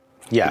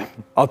 Yeah.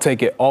 I'll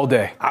take it all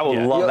day. I would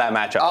love that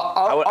matchup.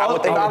 I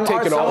would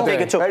take it all day.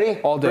 Take it too. Ready?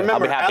 All day.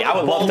 Remember, I'll be happy. I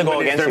would love to go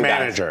against their you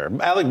manager.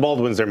 Alec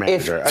Baldwin's their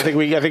manager. I think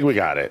we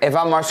got it. If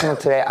I'm Arsenal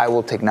today, I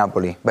will take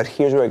Napoli. But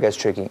here's where it gets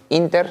tricky.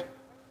 Inter,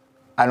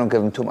 I don't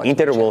give them too much.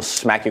 Inter will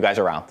smack you guys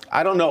around.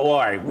 I don't know. All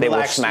right, they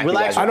will smack you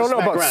guys around. I don't know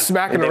about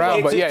smacking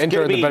around, but yeah,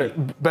 Inter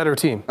the better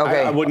team.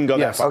 Okay. I wouldn't go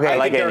that far. Okay. I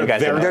like it, you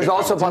guys. There's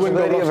also a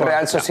possibility of Real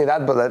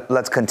Sociedad, but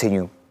let's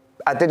continue.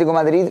 Atletico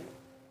Madrid,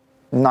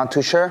 not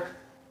too sure.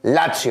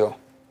 Lazio.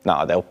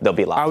 No, they'll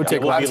be Lazio. I would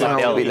take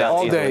Lazio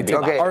all day.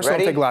 Okay, Arsenal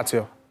ready? take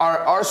Lazio. Are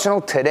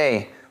Arsenal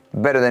today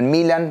better than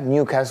Milan,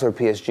 Newcastle, or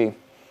PSG?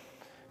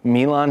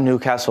 Milan,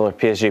 Newcastle, or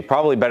PSG?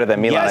 Probably better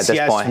than Milan at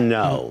this point.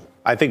 No.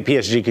 I think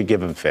PSG could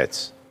give him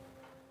fits.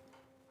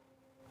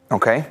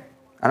 Okay.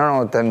 I don't know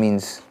what that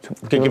means.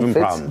 Could give him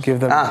problems. Give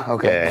them.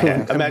 Okay.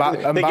 Yeah.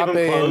 Mbappe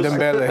and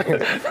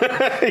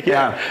Dembele.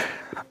 Yeah.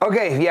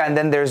 Okay, yeah, and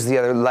then there's the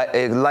other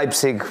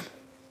Leipzig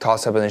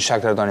toss-up, and then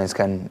Shakhtar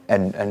Donetsk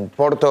and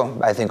Porto.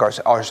 I think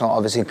Arsenal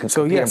obviously can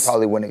compete and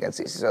probably win against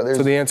these. So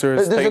the answer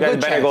is... you guys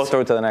better go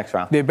through to the next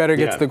round. They better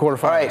get to the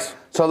quarterfinals. All right,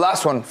 so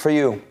last one for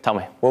you. Tell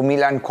me. Will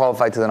Milan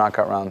qualify to the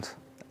knockout round?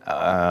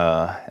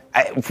 The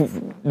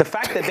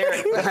fact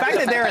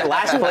that they're in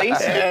last place.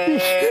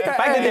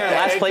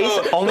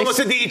 Only.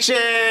 He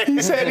said.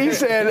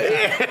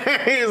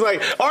 He's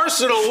like,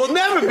 Arsenal will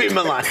never be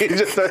Milan. He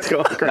just starts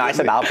going crazy. No, I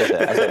said the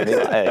opposite. I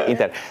said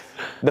Inter.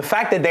 The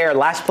fact that they're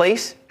last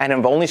place and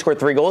have only scored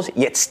 3 goals,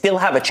 yet still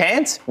have a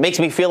chance, makes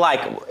me feel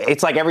like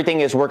it's like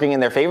everything is working in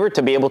their favor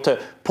to be able to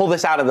pull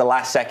this out of the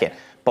last second.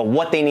 But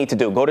what they need to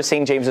do, go to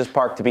St. James's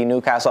Park to beat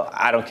Newcastle.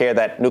 I don't care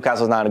that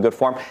Newcastle's not in a good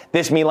form.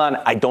 This Milan,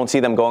 I don't see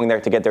them going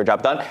there to get their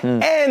job done.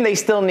 And they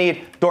still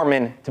need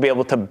Dortmund to be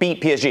able to beat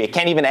PSG. It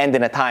can't even end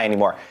in a tie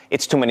anymore.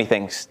 It's too many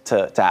things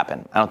to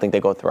happen. I don't think they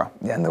go through.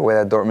 Yeah, and the way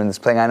that Dortmund is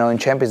playing, I know in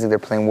Champions League they're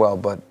playing well,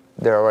 but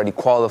they're already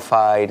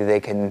qualified. They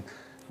can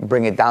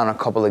bring it down a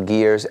couple of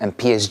gears, and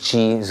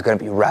PSG is going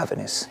to be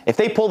ravenous. If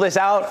they pull this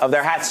out of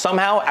their hats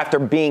somehow after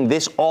being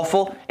this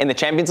awful in the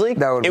Champions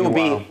League, it would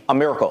be a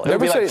miracle.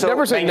 Never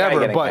say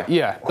never, but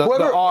yeah, the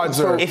odds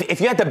are. If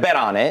you had to bet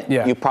on it,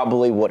 you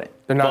probably wouldn't.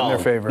 They're not in their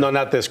favor. No,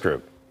 not this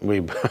group. We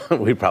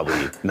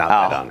probably not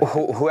bet on it.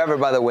 Whoever,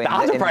 by the way. The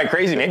odds are probably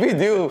crazy. Maybe you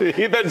do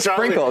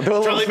sprinkle. Do a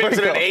little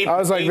sprinkle. I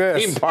was like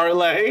this.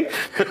 Parlay.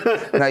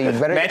 No, you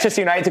better. Manchester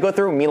United to go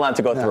through, Milan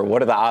to go through.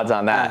 What are the odds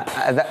on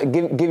that?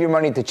 Give your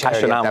money to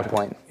charity at that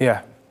point.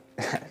 Yeah.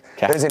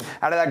 Listen,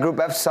 out of that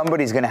Group F,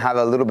 somebody's going to have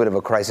a little bit of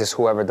a crisis,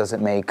 whoever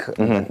doesn't make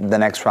the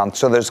next round.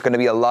 So there's going to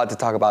be a lot to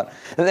talk about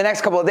in the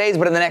next couple of days.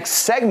 But in the next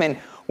segment,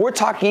 we're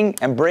talking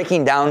and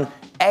breaking down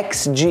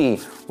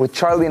XG with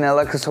Charlie and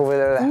Alexis over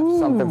there that have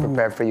something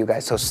prepared for you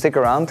guys. So stick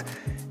around.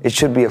 It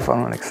should be a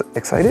fun one.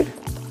 Excited?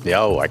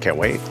 Yo, I can't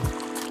wait.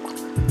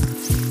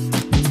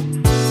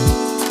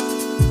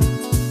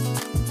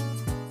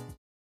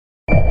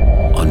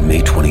 On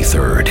May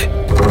 23rd.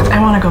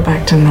 I want to go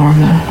back to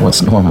normal.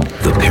 What's normal?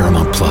 The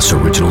Paramount Plus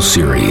original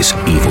series,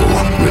 Evil,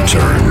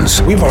 returns.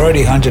 We've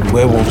already hunted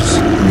werewolves,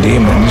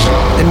 demons.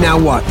 And now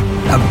what?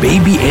 A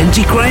baby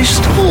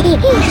Antichrist?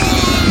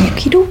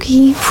 Okie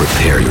dokie.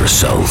 Prepare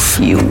yourself.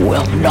 You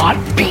will not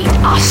beat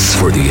us.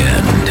 For the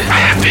end. I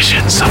have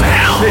visions of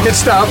hell. Make it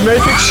stop.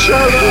 Make it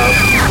shut up.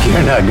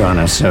 You're not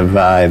gonna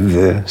survive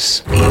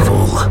this.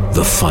 Evil,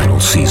 the final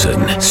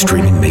season.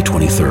 Streaming May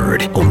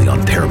 23rd. Only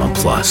on Paramount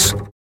Plus.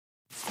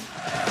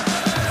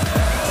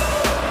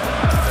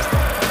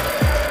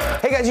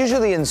 Hey guys,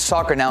 usually in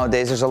soccer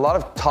nowadays, there's a lot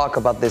of talk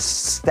about this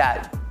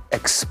stat,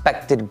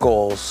 expected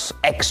goals,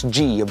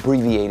 XG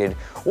abbreviated.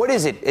 What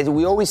is it?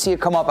 We always see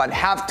it come up at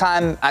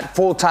halftime, at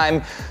full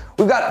time.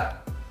 We've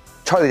got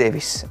Charlie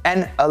Davies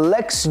and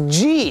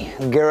ALExG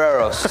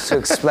Guerreros to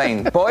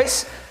explain.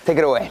 Boys, take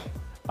it away.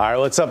 All right,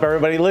 what's up,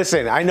 everybody?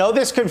 Listen, I know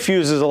this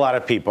confuses a lot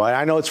of people, and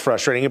I know it's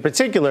frustrating. In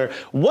particular,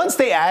 once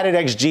they added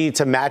XG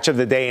to Match of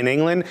the Day in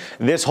England,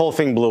 this whole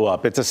thing blew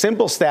up. It's a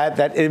simple stat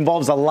that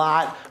involves a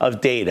lot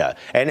of data.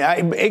 And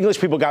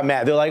English people got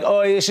mad. They're like,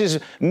 oh, this is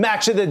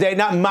Match of the Day,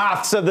 not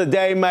Maths of the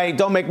Day, mate.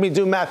 Don't make me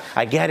do math.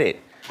 I get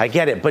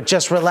it, but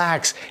just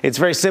relax. It's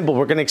very simple.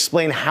 We're going to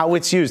explain how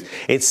it's used.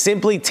 It's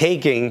simply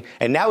taking,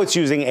 and now it's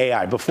using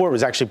AI. Before it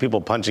was actually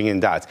people punching in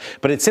dots,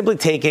 but it's simply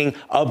taking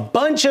a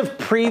bunch of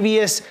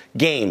previous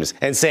games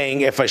and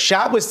saying if a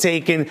shot was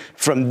taken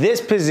from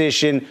this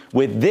position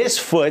with this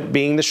foot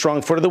being the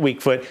strong foot or the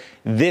weak foot,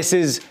 this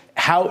is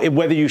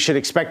whether you should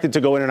expect it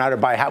to go in and out or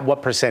by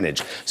what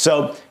percentage.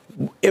 So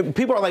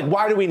people are like,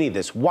 why do we need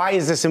this? Why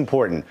is this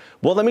important?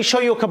 Well, let me show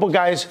you a couple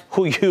guys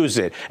who use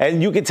it,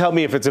 and you can tell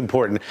me if it's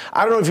important.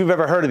 I don't know if you've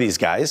ever heard of these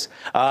guys.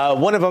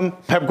 One of them,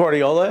 Pep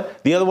Guardiola.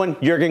 The other one,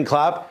 Jurgen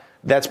Klopp.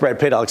 That's Brad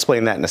Pitt. I'll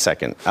explain that in a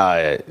second.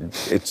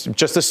 It's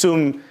just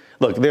assume.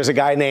 Look, there's a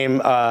guy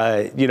named,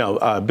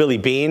 Billy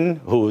Bean,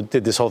 who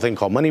did this whole thing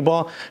called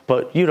Moneyball,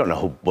 but you don't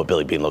know what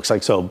Billy Bean looks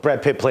like. So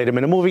Brad Pitt played him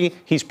in a movie.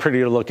 He's pretty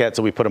to look at,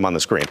 so we put him on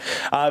the screen.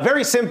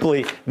 Very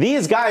simply,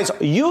 these guys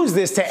use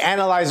this to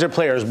analyze their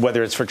players,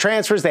 whether it's for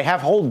transfers. They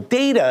have whole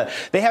data.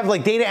 They have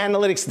like data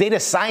analytics, data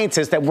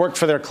scientists that work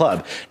for their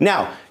club.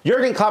 Now,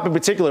 Jurgen Klopp in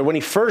particular, when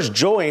he first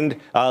joined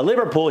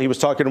Liverpool, he was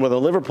talking with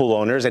the Liverpool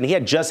owners, and he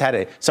had just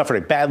suffered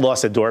a bad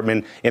loss at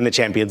Dortmund in the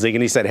Champions League,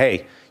 and he said,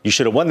 hey, you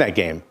should have won that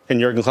game. And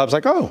Jurgen Klopp's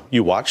like, oh,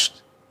 you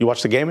watched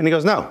the game? And he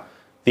goes, no,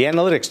 the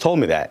analytics told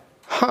me that.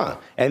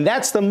 And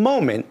that's the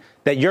moment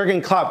that Jurgen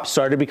Klopp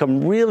started to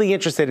become really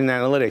interested in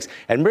analytics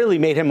and really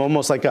made him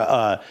almost like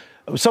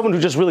someone who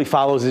just really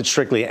follows it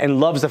strictly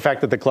and loves the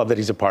fact that the club that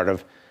he's a part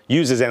of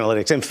uses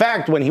analytics. In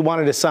fact, when he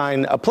wanted to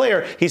sign a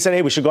player, he said,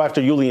 hey, we should go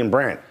after Julian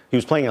Brandt. He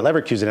was playing at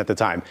Leverkusen at the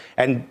time.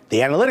 And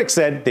the analytics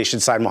said they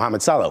should sign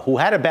Mohamed Salah, who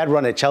had a bad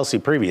run at Chelsea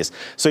previous.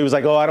 So he was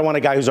like, oh, I don't want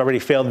a guy who's already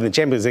failed in the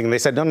Champions League. And they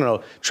said,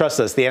 no, trust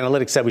us. The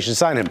analytics said we should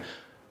sign him.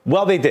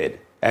 Well, they did.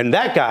 And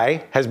that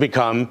guy has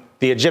become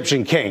the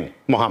Egyptian king,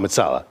 Mohamed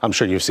Salah. I'm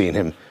sure you've seen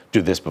him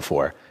do this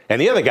before. And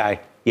the other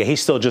guy,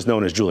 he's still just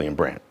known as Julian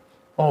Brandt.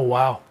 Oh,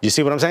 wow. You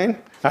see what I'm saying?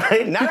 All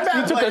right, not a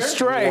bad He took player. a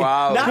stray.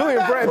 Wow. Not Julian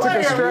a bad Brandt took a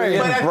player, stray.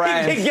 but I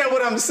Brandt. think you get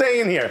what I'm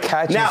saying here.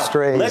 Catching now,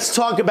 strays. let's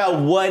talk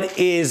about what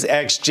is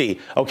XG.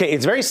 Okay,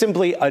 it's very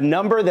simply a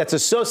number that's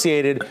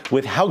associated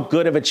with how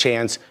good of a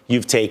chance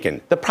you've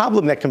taken. The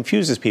problem that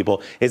confuses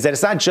people is that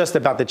it's not just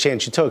about the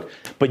chance you took,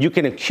 but you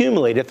can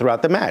accumulate it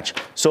throughout the match.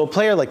 So a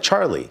player like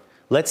Charlie,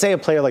 let's say a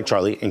player like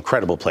Charlie,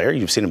 incredible player,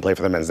 you've seen him play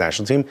for the men's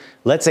national team,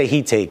 let's say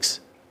he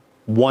takes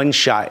one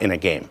shot in a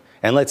game.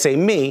 And let's say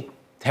me,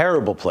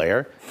 terrible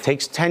player,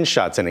 takes 10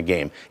 shots in a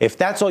game. If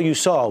that's all you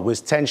saw was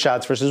 10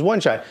 shots versus one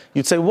shot,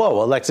 you'd say,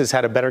 whoa, Alexis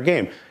had a better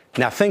game.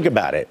 Now think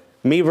about it.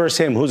 Me versus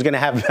him, who's going to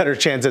have a better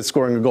chance at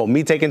scoring a goal?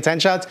 Me taking 10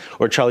 shots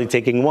or Charlie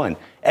taking one?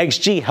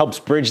 XG helps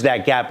bridge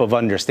that gap of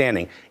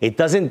understanding. It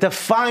doesn't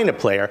define a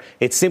player.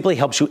 It simply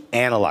helps you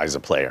analyze a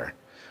player.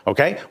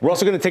 Okay? We're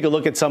also going to take a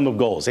look at some of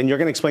goals, and you're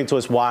going to explain to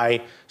us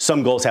why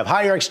some goals have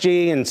higher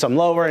XG and some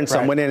lower, and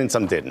some went in and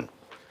some didn't.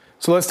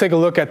 So let's take a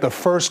look at the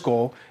first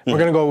goal. We're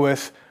going to go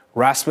with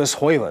Rasmus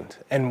Højlund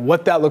and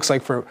what that looks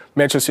like for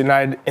Manchester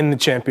United in the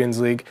Champions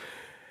League.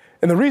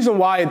 And the reason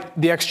why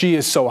the XG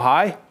is so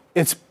high,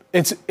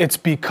 it's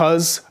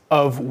because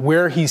of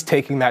where he's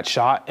taking that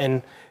shot,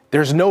 and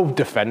there's no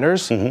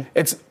defenders.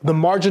 It's the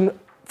margin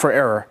for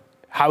error.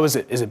 How is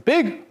it? Is it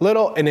big,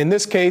 little? And in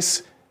this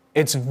case,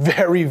 it's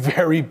very,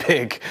 very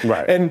big.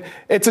 Right. And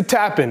it's a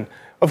tap-in.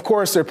 Of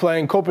course, they're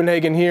playing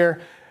Copenhagen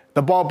here.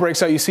 The ball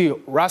breaks out. You see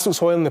Rasmus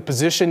Højlund in the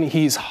position.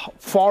 He's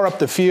far up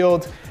the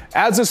field.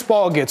 As this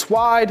ball gets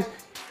wide,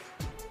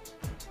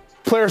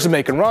 players are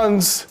making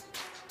runs.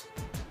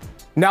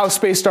 Now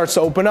space starts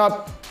to open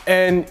up,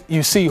 and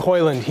you see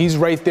Højlund. He's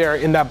right there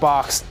in that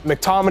box.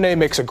 McTominay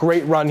makes a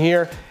great run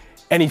here,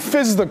 and he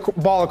fizzes the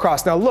ball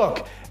across. Now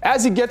look,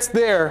 as he gets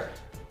there,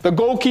 the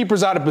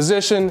goalkeeper's out of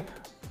position.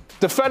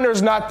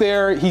 Defender's not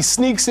there. He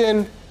sneaks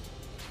in.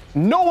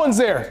 No one's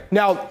there.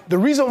 Now, the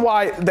reason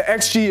why the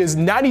XG is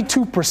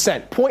 92%,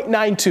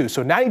 0.92,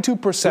 so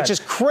 92%. Which is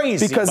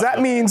crazy. Because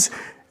that means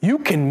you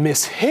can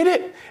mishit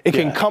it. It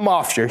can come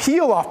off your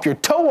heel, off your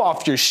toe,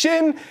 off your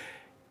shin,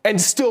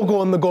 and still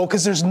go in the goal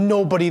because there's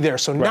nobody there.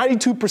 So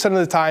 92% of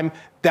the time,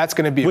 that's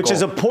going to be a goal. Which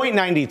is a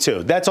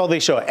 .92. That's all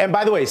they show. And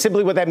by the way,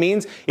 simply what that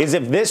means is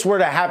if this were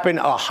to happen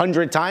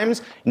 100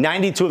 times,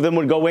 92 of them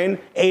would go in,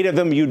 8 of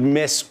them you'd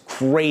miss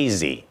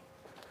crazy.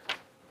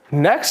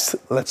 Next,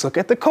 let's look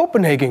at the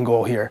Copenhagen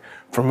goal here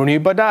from Rooney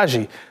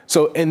Badaji.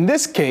 So in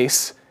this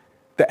case,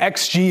 the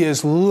XG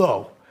is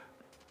low.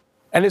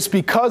 And it's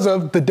because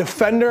of the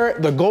defender,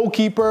 the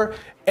goalkeeper,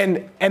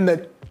 and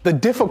the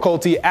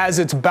difficulty as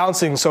it's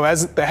bouncing. So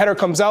as the header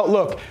comes out,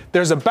 look,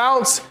 there's a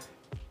bounce,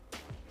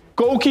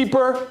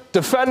 goalkeeper,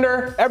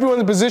 defender, everyone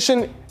in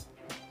position,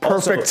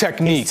 perfect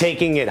technique. He's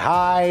taking it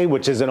high,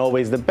 which isn't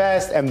always the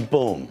best, and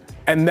boom.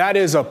 And that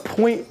is a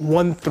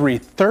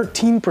 .13,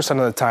 13% of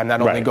the time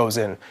that only goes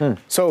in.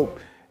 So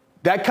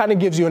that kind of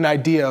gives you an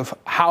idea of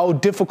how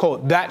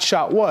difficult that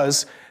shot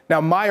was.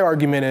 Now, my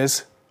argument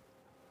is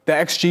the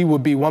XG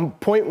would be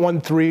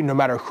 1.13 no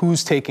matter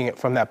who's taking it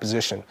from that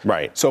position.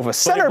 Right. So if a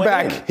center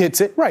back hits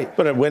it,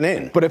 But it went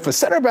in. But if a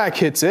center back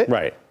hits it,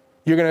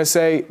 you're going to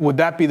say, would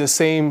that be the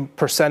same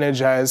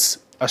percentage as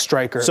a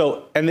striker?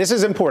 So, and this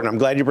is important. I'm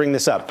glad you bring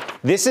this up.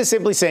 This is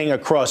simply saying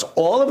across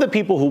all of the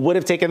people who would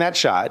have taken that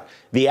shot,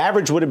 the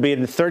average would have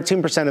been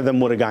 13% of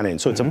them would have gone in.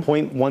 So it's a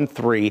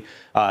 .13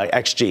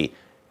 XG.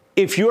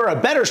 If you're a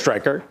better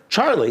striker,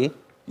 Charlie,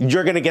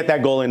 you're going to get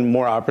that goal in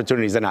more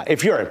opportunities than not.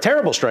 If you're a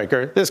terrible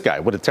striker, this guy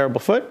with a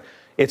terrible foot,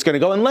 it's going to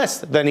go in less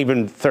than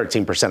even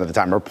 13% of the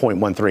time, or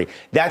 .13.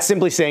 That's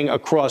simply saying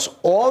across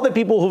all the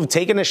people who've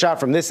taken a shot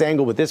from this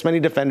angle with this many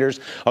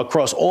defenders,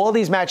 across all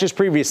these matches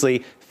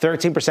previously,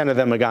 13% of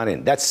them have gone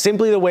in. That's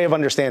simply the way of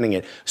understanding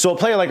it. So a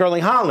player like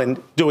Erling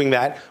Haaland doing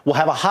that will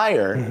have a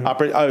higher,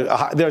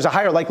 there's a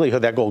higher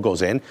likelihood that goal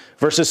goes in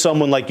versus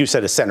someone like you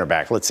said, a center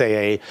back, let's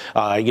say a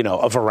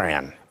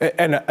Varane.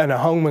 And a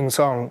Heung-min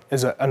Son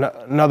is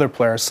another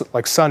player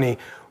like Sonny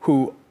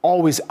who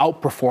always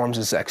outperforms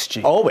his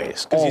XG.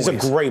 Always, because he's a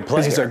great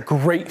player. Because he's a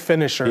great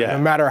finisher, no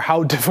matter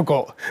how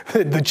difficult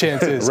the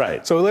chance is.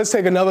 So let's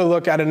take another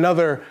look at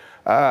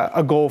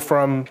a goal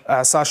from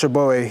Sacha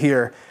Boey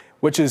here,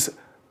 which is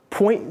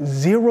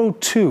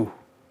 .02,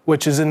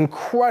 which is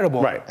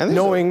incredible. Right, and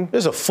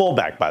there's a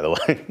fullback, by the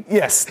way.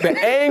 Yes, the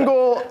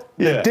angle,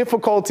 the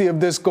difficulty of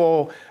this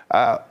goal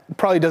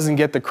probably doesn't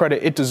get the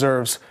credit it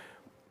deserves.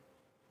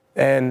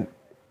 And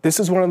this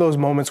is one of those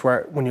moments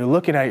where when you're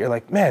looking at it, you're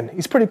like, man,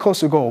 he's pretty close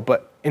to goal.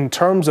 But in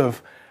terms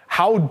of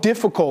how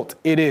difficult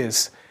it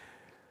is,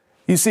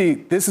 you see,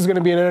 this is going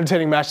to be an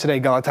entertaining match today,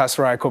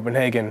 Galatasaray,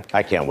 Copenhagen.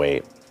 I can't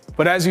wait.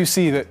 But as you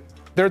see, that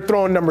they're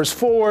throwing numbers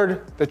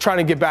forward. They're trying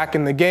to get back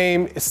in the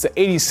game. It's the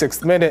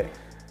 86th minute.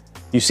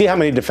 You see how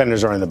many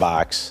defenders are in the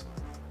box.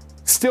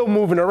 Still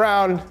moving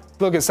around.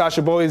 Look at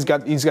Sacha Boey.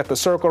 He's got the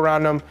circle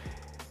around him.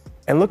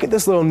 And look at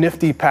this little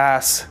nifty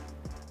pass.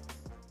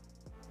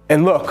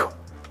 And look.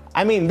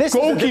 I mean, this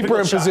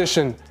goalkeeper is in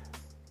position.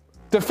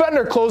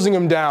 Defender closing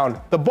him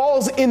down. The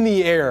ball's in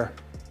the air.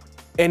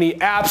 And he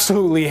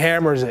absolutely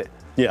hammers it.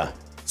 Yeah.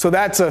 So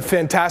that's a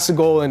fantastic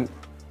goal. And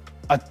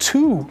a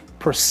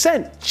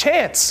 2%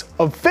 chance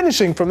of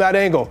finishing from that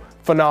angle.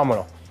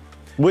 Phenomenal.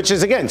 Which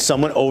is, again,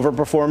 someone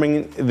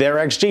overperforming their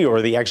XG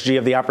or the XG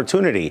of the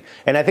opportunity.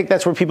 And I think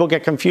that's where people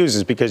get confused,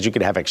 is because you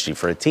could have XG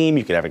for a team,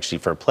 you could have XG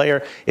for a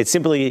player. It's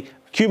simply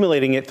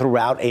accumulating it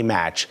throughout a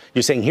match.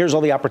 You're saying, here's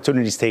all the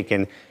opportunities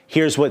taken,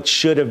 here's what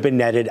should have been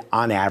netted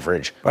on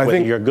average, whether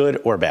you're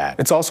good or bad.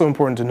 It's also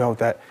important to note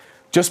that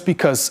just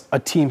because a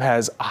team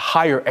has a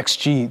higher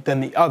XG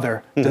than the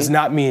other does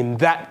not mean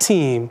that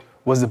team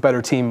was the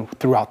better team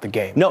throughout the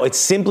game. No, it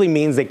simply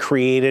means they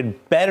created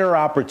better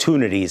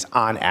opportunities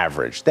on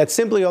average. That's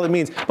simply all it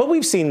means. But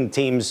we've seen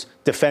teams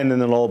defend in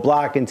the low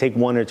block and take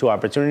 1 or 2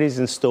 opportunities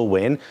and still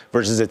win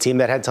versus a team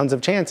that had tons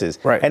of chances.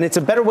 Right. And it's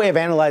a better way of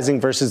analyzing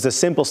versus the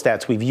simple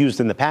stats we've used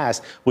in the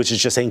past, which is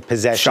just saying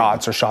possession.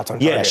 Shots or shots on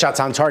target. Yeah, shots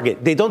on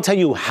target. They don't tell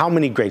you how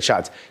many great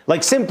shots.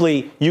 Like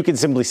you can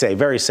simply say,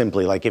 very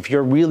simply, like if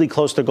you're really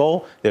close to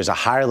goal, there's a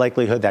higher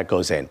likelihood that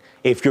goes in.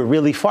 If you're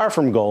really far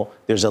from goal,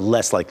 there's a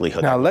less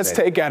likelihood. Now let's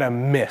take at a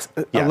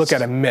look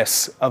at a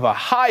miss of a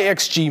high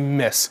XG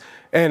miss.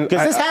 And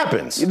because this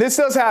happens. This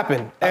does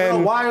happen. I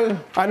don't know why.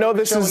 I know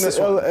this is.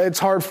 It's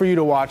hard for you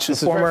to watch. The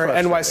former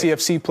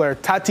NYCFC player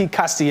Tati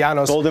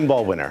Castellanos, Golden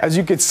Ball winner. As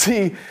you can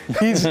see,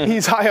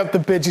 he's high up the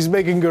pitch. He's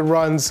making good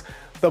runs.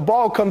 The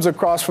ball comes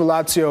across for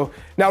Lazio.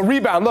 Now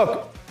rebound.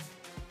 Look,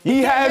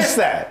 he has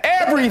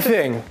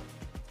everything.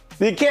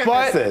 You can't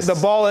miss this. But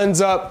the ball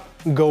ends up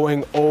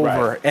going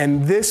over,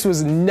 and this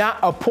was not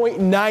a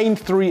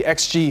 .93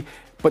 XG.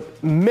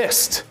 But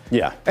missed.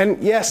 Yeah. And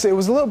yes, it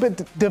was a little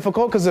bit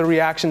difficult because of the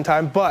reaction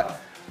time,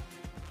 but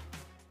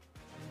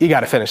you got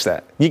to finish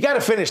that. You got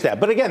to finish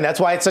that. But again, that's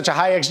why it's such a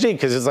high XG,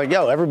 because it's like,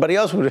 everybody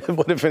else would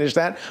have finished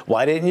that.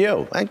 Why didn't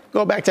you?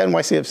 Go back to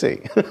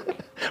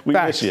NYCFC. We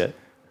miss you.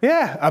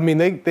 Yeah, I mean,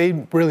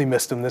 they really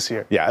missed him this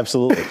year. Yeah,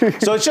 absolutely.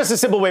 So it's just a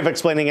simple way of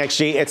explaining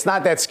XG. It's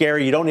not that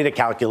scary. You don't need a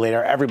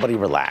calculator. Everybody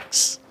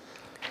relax.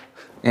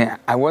 Yeah,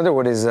 I wonder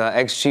what his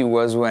XG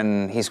was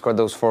when he scored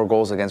those 4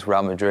 goals against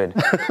Real Madrid.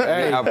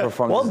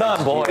 Well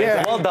done, boys.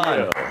 Yeah. Well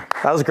done.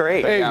 That was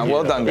great. Yeah,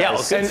 well done,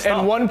 guys.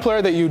 And one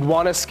player that you'd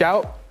want to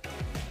scout,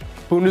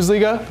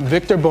 Bundesliga,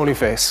 Victor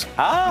Boniface.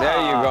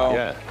 There you go.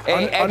 Yeah.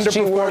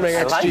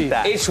 Underperforming XG. Like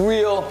that. It's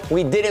real.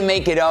 We didn't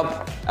make it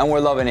up, and we're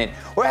loving it.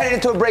 We're headed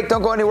into a break.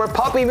 Don't go anywhere.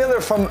 Poppy Miller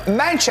from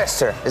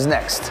Manchester is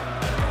next.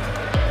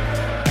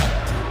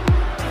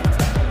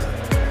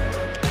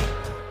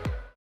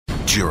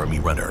 Jeremy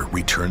Renner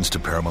returns to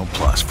Paramount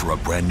Plus for a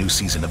brand new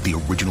season of the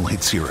original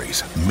hit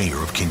series, Mayor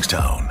of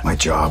Kingstown. My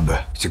job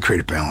is to create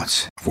a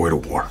balance, avoid a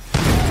war.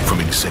 From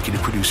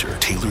executive producer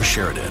Taylor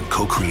Sheridan,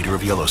 co-creator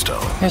of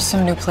Yellowstone. There's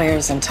some new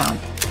players in town,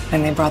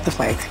 and they brought the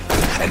plague.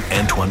 And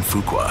Antoine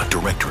Fuqua,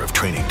 director of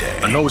Training Day.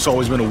 I know it's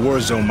always been a war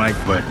zone, Mike,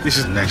 but this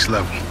is next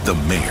level. The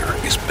Mayor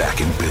is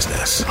back in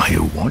business. Are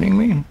you warning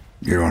me?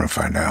 You're going to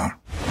find out.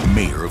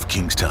 Mayor of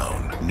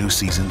Kingstown. New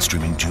season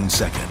streaming June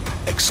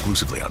 2nd,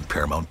 exclusively on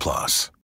Paramount Plus.